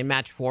 because they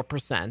match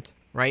 4%,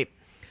 right?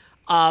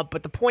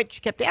 But the point,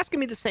 she kept asking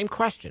me the same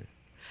question.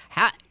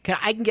 I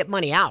can get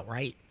money out,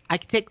 right?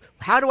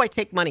 How do I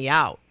take money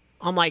out?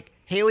 I'm like,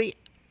 Haley,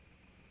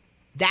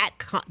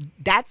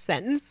 that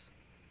sentence,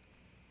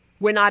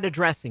 we're not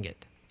addressing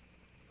it.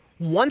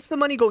 Once the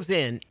money goes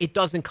in, it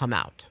doesn't come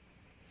out.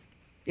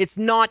 It's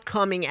not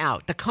coming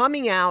out. The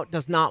coming out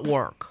does not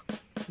work.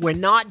 We're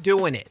not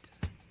doing it.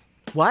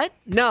 What?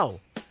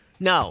 No.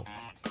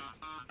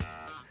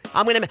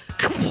 I'm going to...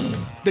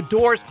 The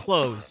door's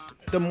closed.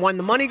 When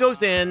the money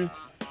goes in,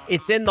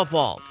 it's in the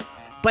vault.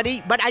 But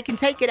I can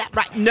take it out.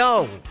 Right?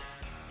 No.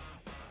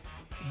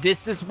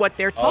 This is what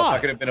they're taught. I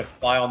could have been a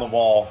fly on the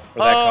wall for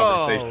that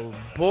conversation. Oh,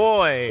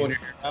 boy.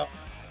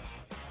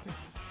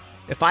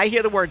 If I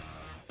hear the words,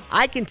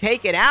 I can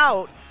take it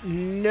out,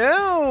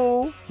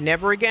 no,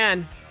 never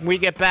again. We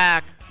get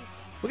back,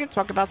 we're going to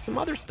talk about some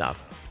other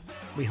stuff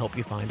we hope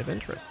you find of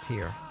interest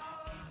here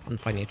on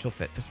Financial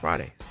Fitness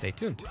Friday. Stay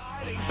tuned.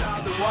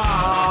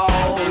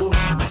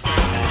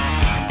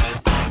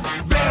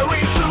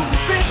 Very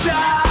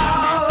superstitious.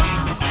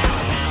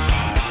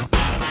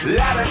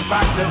 Let it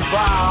back to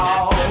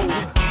fall.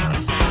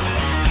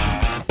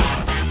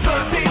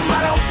 13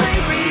 little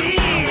baby.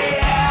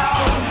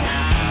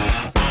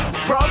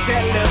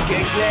 Broken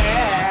looking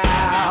glass.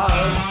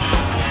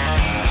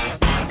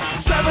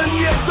 7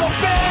 years so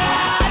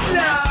bad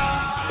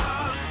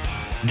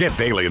love. Get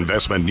daily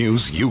investment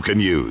news you can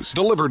use,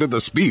 delivered at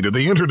the speed of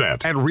the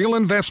internet at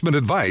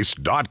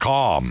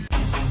realinvestmentadvice.com.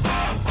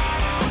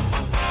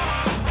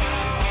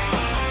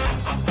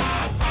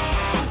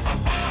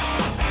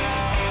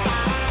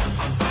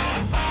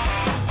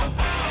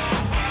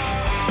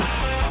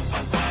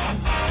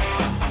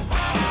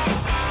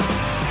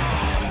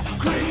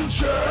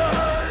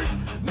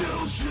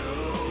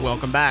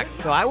 Welcome back.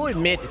 So I will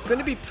admit it's going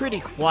to be pretty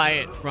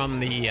quiet from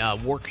the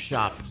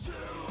workshop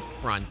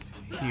front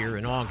here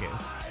in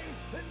August.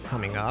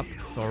 Coming up.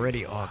 It's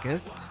already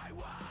August.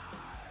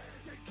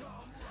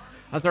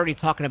 I was already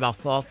talking about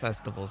fall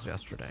festivals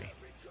yesterday.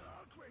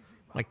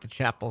 Like the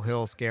Chapel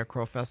Hill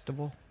Scarecrow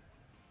Festival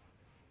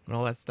and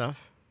all that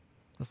stuff.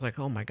 I was like,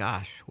 oh my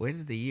gosh, where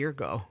did the year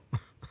go?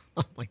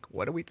 I'm like,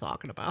 what are we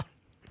talking about?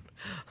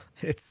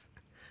 It's...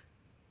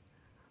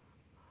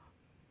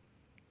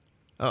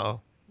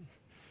 Uh-oh.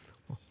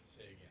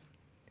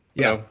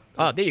 Yeah.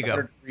 Oh, there you go.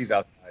 100 degrees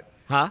outside.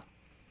 Huh?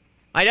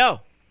 I know.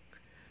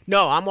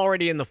 No, I'm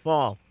already in the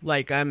fall.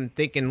 Like, I'm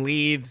thinking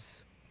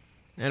leaves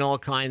and all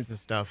kinds of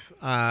stuff.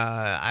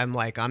 I'm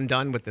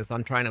done with this.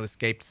 I'm trying to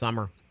escape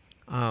summer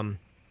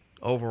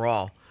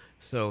overall.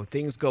 So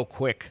things go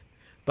quick.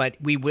 But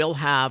we will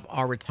have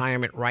our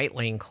retirement right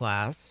lane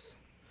class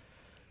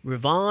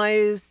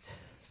revised,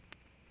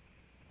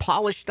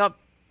 polished up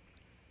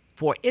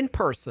for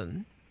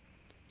in-person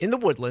in the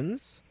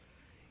Woodlands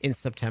in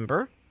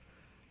September.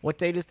 What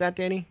date is that,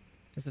 Danny?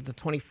 Is it the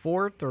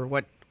 24th or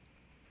what?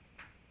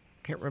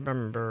 Can't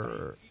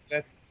remember.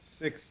 That's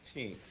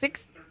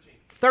 16th.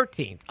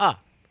 13th.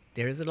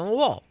 There's it on the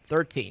wall.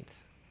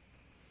 13th.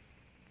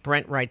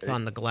 Brent writes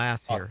on the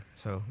glass here,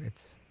 so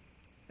it's.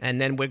 And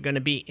then we're going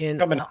to be in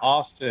Coming to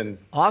Austin,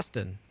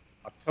 Austin,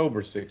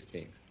 October 16th.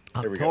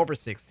 There we go. October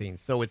 16th.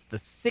 So it's the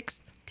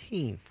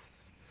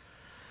 16th.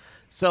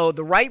 So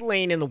the right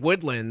lane in the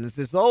Woodlands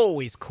is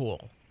always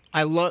cool.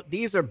 I love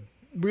these are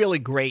really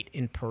great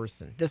in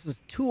person. This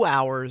is 2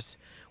 hours.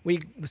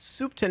 We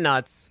soup to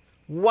nuts.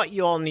 What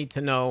you all need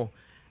to know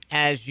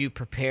as you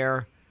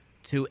prepare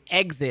to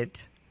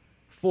exit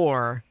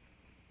for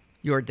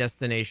your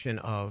destination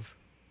of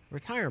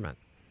retirement.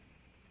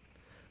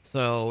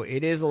 So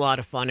it is a lot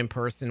of fun in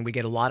person. We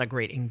get a lot of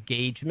great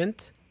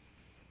engagement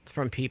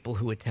from people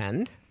who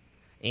attend.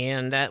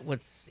 And that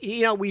what's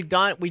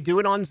we do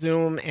it on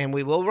Zoom, and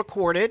we will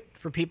record it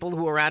for people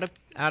who are out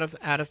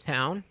of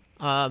town.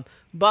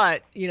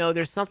 But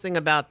there's something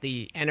about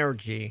the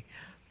energy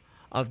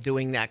of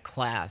doing that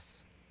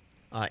class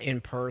in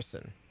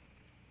person,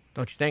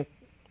 don't you think?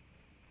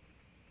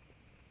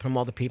 From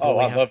all the people. Oh,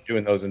 I love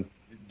doing those and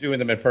doing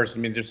them in person.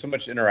 I mean, there's so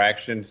much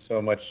interaction,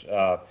 so much.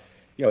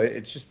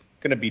 It's just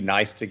going to be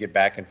nice to get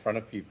back in front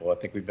of people. I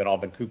think we've all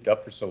been cooped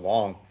up for so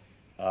long.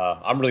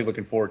 I'm really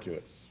looking forward to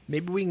it.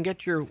 Maybe we can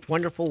get your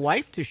wonderful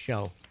wife to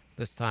show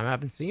this time. I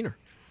haven't seen her.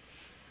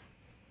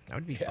 That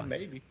would be fun.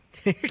 Maybe.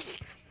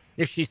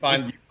 If she's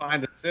you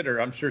find the sitter,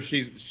 I'm sure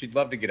she'd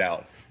love to get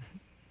out.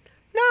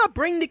 No,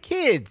 bring the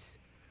kids.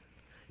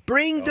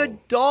 Bring the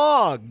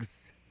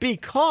dogs,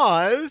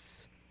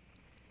 because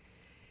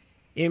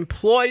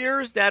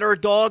employers that are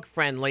dog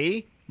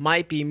friendly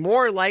might be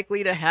more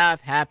likely to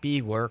have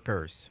happy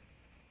workers.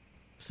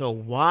 So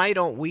why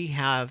don't we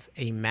have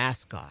a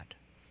mascot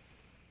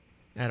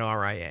at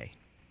RIA?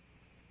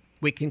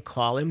 We can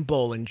call him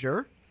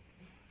Bollinger.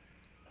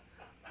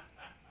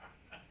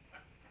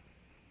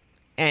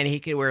 And he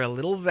could wear a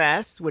little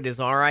vest with his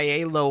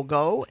RIA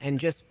logo and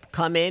just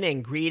come in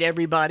and greet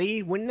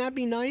everybody. Wouldn't that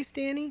be nice,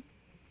 Danny?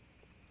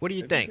 What do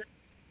you think?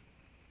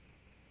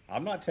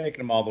 I'm not taking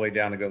him all the way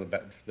down to go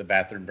to the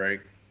bathroom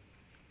break.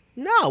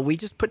 No, we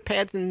just put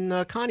pads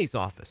in Connie's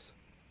office.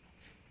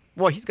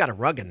 Well, he's got a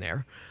rug in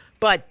there.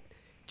 But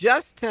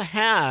just to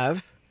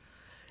have,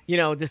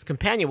 this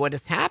companion, what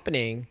is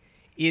happening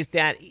is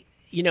that,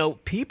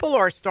 people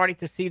are starting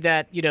to see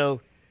that,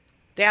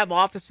 they have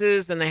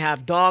offices and they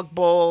have dog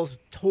bowls,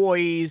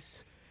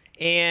 toys,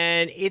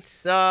 and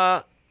it's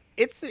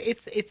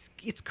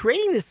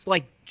creating this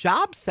like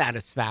job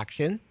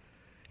satisfaction,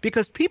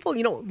 because people,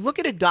 look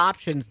at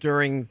adoptions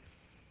during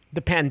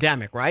the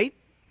pandemic, right?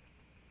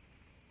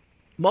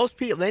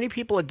 Many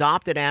people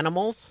adopted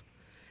animals,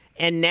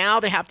 and now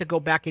they have to go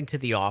back into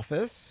the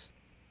office,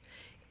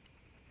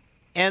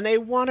 and they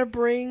want to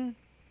bring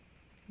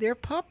their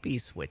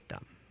puppies with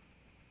them.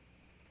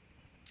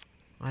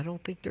 I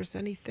don't think there's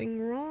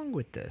anything wrong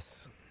with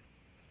this.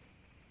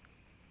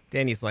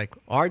 Danny's like,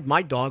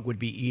 my dog would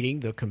be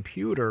eating the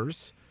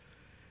computers,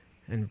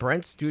 and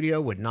Brent's studio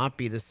would not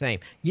be the same.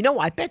 You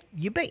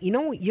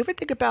ever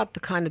think about the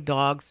kind of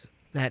dogs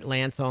that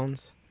Lance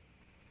owns?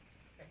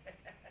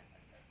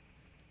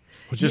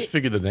 Well, just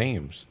figure the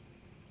names.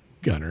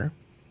 Gunner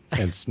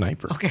and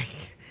Sniper. Okay.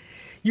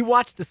 You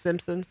watch The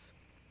Simpsons?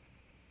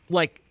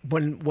 Like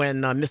when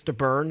Mr.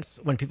 Burns,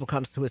 when people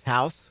comes to his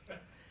house,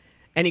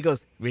 and he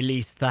goes,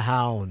 "Release the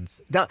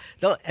hounds." The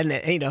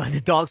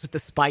dogs with the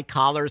spike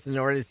collars in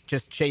order to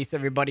just chase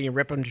everybody and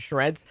rip them to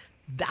shreds.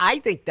 I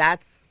think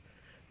that's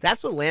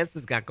what Lance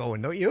has got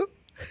going, don't you?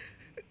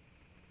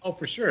 Oh,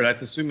 for sure.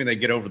 That's assuming they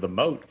get over the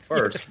moat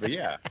first. But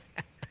yeah,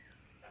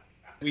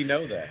 we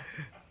know that.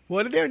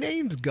 What are their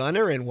names?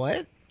 Gunner and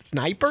what?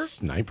 Sniper?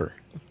 Sniper.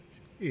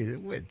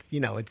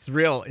 It's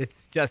real.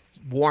 It's just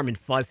warm and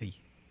fuzzy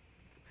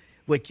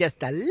with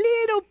just a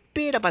little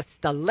bit of a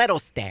stiletto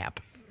stab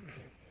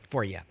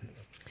for you.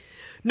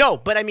 No,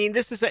 but I mean,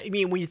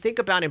 when you think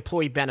about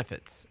employee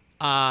benefits,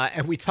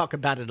 and we talk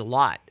about it a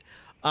lot,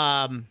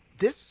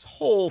 this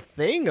whole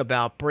thing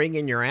about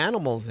bringing your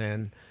animals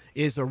in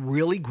is a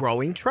really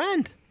growing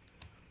trend.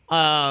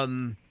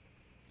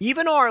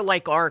 Even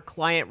our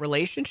client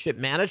relationship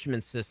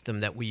management system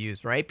that we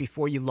use, right?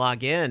 Before you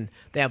log in,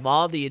 they have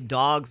all the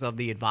dogs of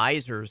the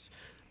advisors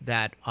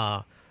that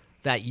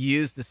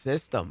use the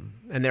system,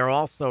 and they're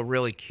also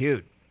really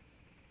cute.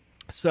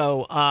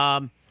 So,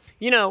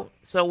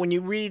 so when you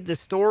read the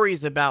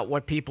stories about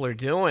what people are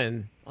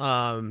doing,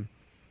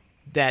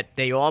 that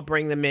they all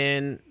bring them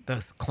in,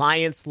 the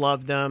clients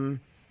love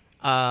them.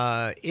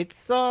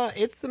 It's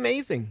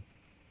amazing.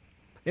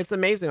 It's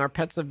amazing. Our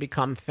pets have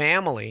become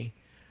family.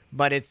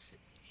 But it's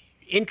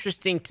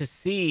interesting to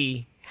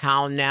see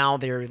how now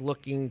they're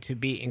looking to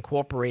be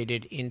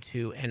incorporated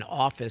into an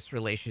office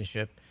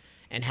relationship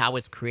and how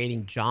it's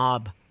creating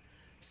job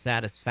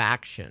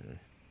satisfaction.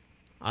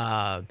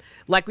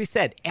 Like we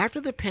said, after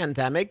the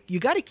pandemic,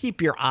 you got to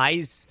keep your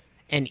eyes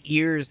and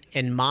ears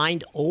and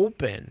mind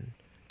open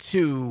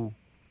to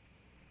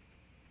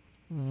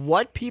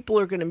what people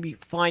are going to be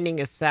finding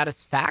as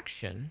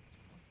satisfaction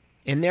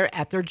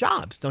at their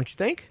jobs, don't you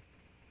think?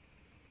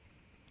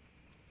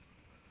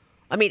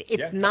 I mean,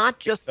 it's Yeah, not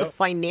just the so.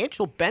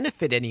 financial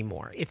benefit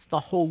anymore. It's the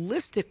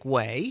holistic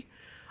way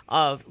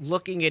of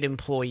looking at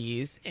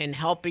employees and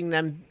helping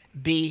them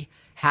be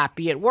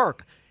happy at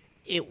work.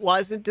 It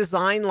wasn't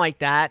designed like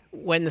that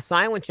when the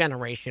silent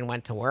generation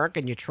went to work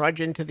and you trudge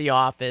into the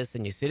office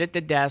and you sit at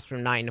the desk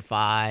from 9 to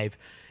 5.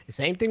 The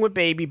same thing with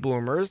baby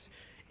boomers.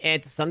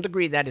 And to some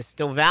degree, that is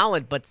still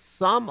valid. But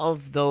some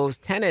of those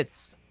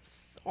tenets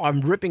are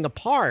ripping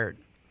apart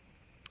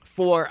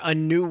for a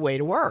new way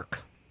to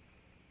work.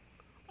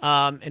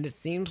 And it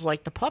seems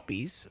like the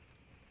puppies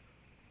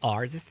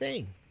are the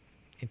thing,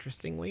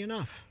 interestingly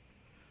enough.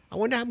 I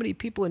wonder how many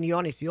people in the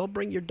audience, you all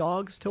bring your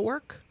dogs to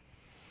work?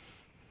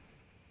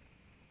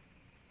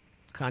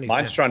 Connie's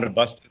Mine's not- trying to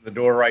bust in the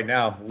door right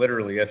now,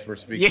 literally, as we're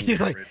speaking. Yeah,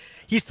 he's like,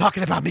 he's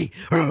talking about me.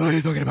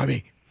 He's talking about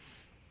me.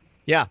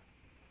 Yeah.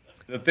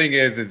 The thing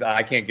is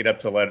I can't get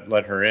up to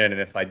let her in,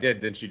 and if I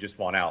did, then she'd just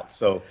want out.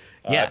 So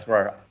Yeah. that's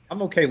where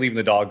I'm okay leaving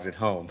the dogs at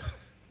home.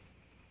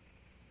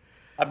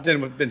 I've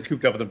been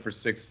cooped up with them for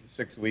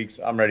six weeks.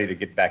 I'm ready to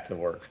get back to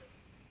work,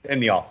 in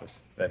the office,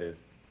 that is.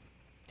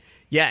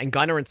 Yeah, and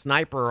Gunner and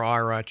Sniper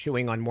are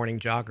chewing on morning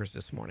joggers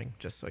this morning,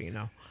 just so you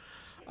know,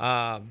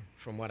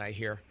 from what I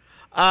hear.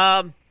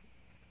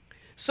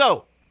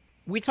 So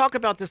we talk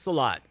about this a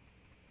lot,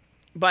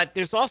 but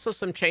there's also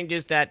some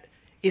changes that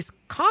is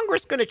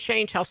Congress going to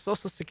change how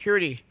Social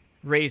Security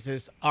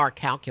raises are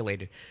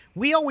calculated?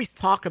 We always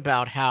talk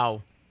about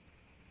how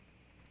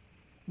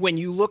when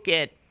you look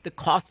at the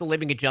cost of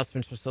living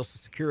adjustments for Social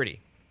Security,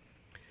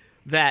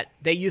 that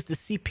they use the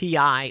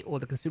CPI or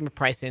the Consumer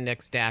Price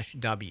Index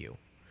 -W.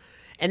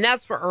 And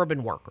that's for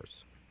urban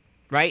workers,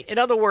 right? In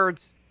other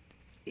words,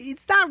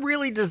 it's not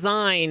really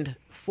designed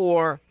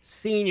for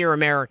senior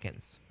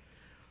Americans,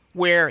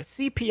 where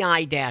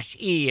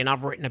CPI-E, and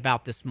I've written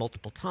about this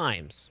multiple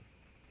times,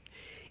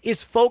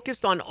 is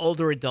focused on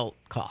older adult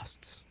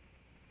costs,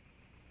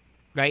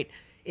 right?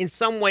 In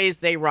some ways,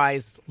 they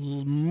rise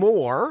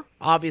more,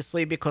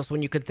 obviously, because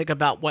when you can think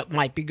about what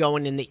might be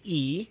going in the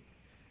E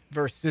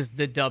versus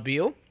the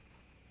W.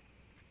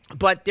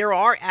 But there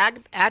are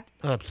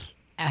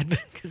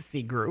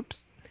advocacy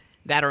groups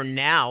that are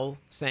now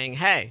saying,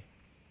 hey,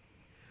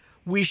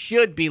 we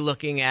should be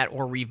looking at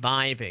or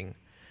reviving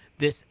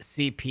this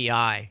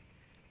CPI-E,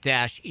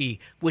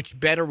 which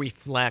better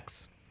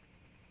reflects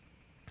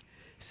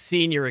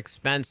senior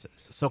expenses.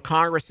 So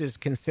Congress is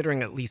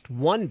considering at least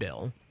one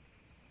bill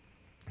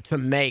to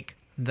make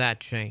that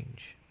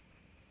change.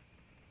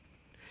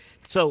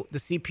 So the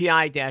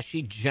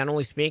CPI-E,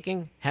 generally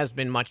speaking, has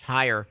been much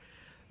higher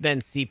than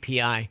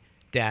CPI-W,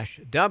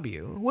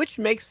 which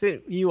makes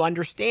it you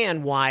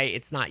understand why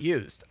it's not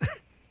used.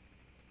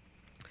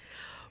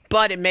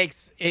 But it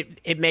makes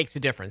a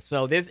difference.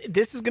 So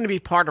this is going to be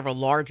part of a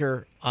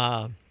larger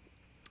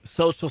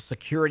Social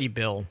Security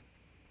bill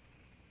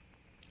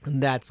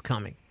that's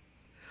coming.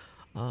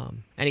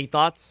 Any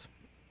thoughts?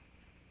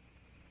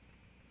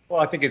 Well,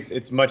 I think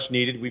it's much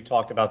needed. We've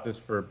talked about this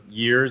for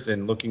years,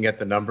 and looking at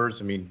the numbers,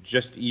 I mean,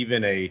 just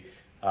even a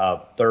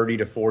 30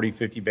 to 40,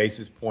 50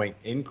 basis point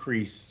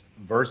increase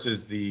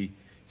versus the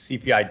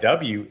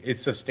CPI-W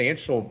is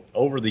substantial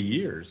over the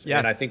years. Yes.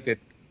 And I think that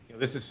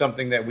this is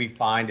something that we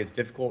find is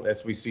difficult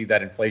as we see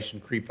that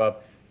inflation creep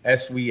up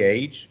as we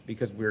age,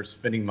 because we're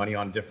spending money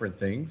on different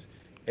things.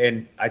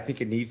 And I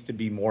think it needs to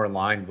be more in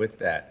line with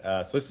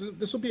that. So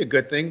this will be a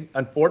good thing.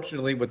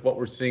 Unfortunately, with what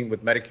we're seeing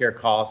with Medicare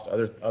costs,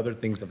 other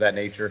things of that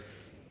nature,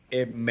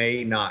 it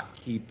may not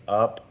keep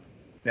up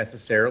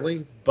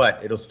necessarily,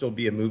 but it'll still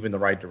be a move in the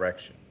right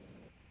direction.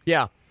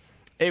 Yeah,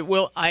 it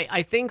will.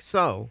 I think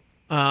so,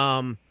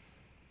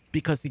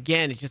 because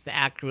again, it just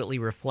accurately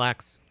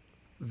reflects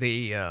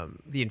the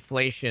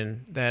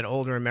inflation that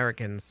older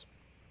Americans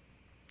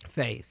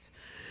face.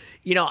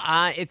 You know,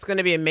 it's going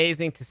to be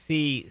amazing to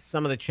see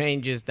some of the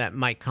changes that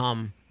might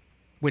come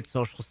with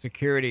Social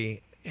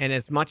Security. And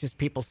as much as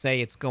people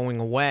say it's going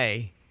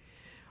away,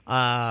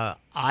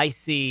 I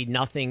see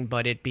nothing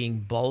but it being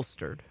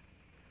bolstered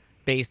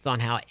based on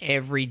how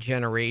every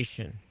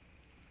generation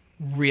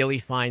really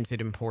finds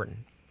it important.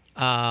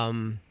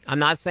 I'm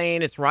not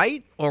saying it's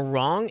right or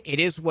wrong. It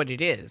is what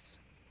it is.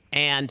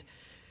 And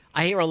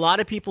I hear a lot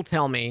of people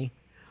tell me,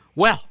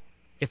 well,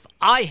 if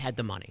I had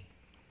the money,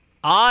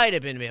 I'd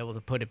have been able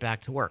to put it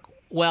back to work.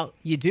 Well,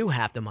 you do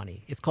have the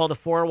money. It's called a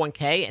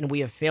 401k, and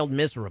we have failed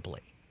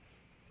miserably,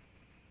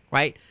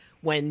 right?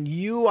 When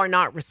you are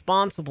not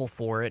responsible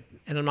for it,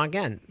 and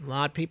again, a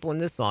lot of people in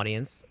this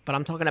audience, but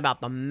I'm talking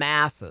about the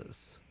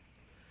masses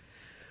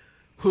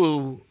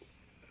who,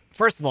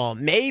 first of all,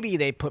 maybe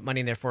they put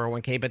money in their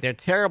 401k, but they're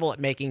terrible at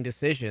making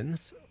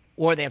decisions,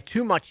 or they have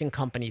too much in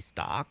company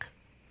stock,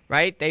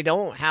 right? They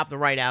don't have the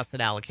right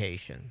asset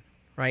allocation,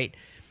 right?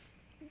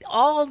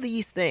 All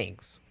these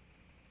things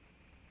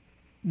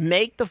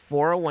make the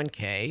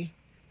 401k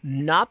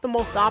not the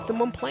most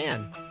optimum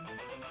plan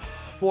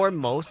for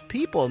most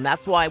people. And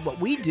that's why what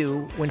we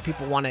do when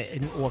people want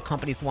to, or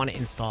companies want to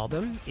install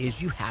them,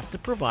 is you have to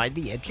provide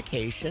the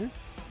education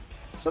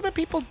so that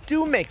people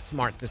do make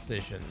smart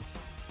decisions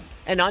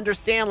and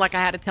understand, like I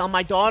had to tell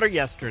my daughter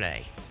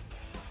yesterday,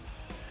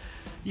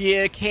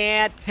 You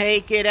can't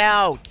take it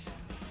out.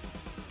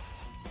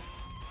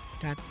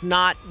 That's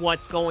not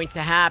what's going to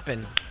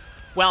happen.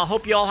 Well, I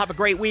hope you all have a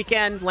great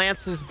weekend.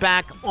 Lance is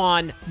back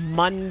on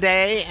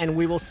Monday, and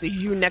we will see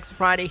you next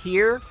Friday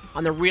here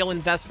on the Real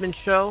Investment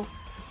Show.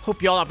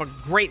 Hope you all have a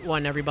great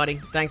one,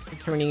 everybody. Thanks for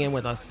tuning in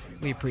with us.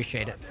 We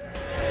appreciate it.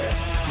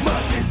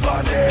 Must be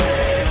funny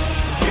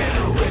in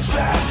a rich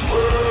man's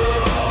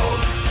world.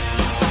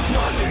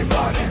 Monday,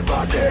 Monday,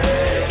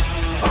 Monday,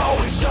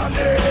 always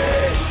Sunday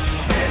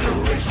in a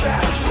rich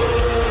man's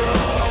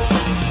world.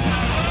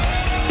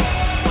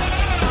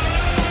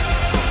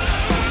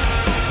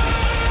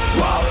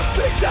 All the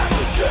things I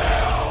could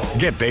tell.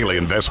 Get daily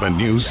investment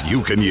news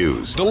you can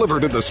use,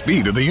 delivered at the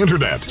speed of the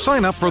internet.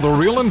 Sign up for the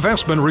Real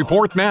Investment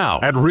Report now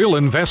at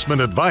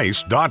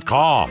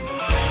realinvestmentadvice.com.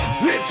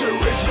 It's a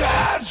rich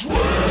man's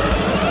world.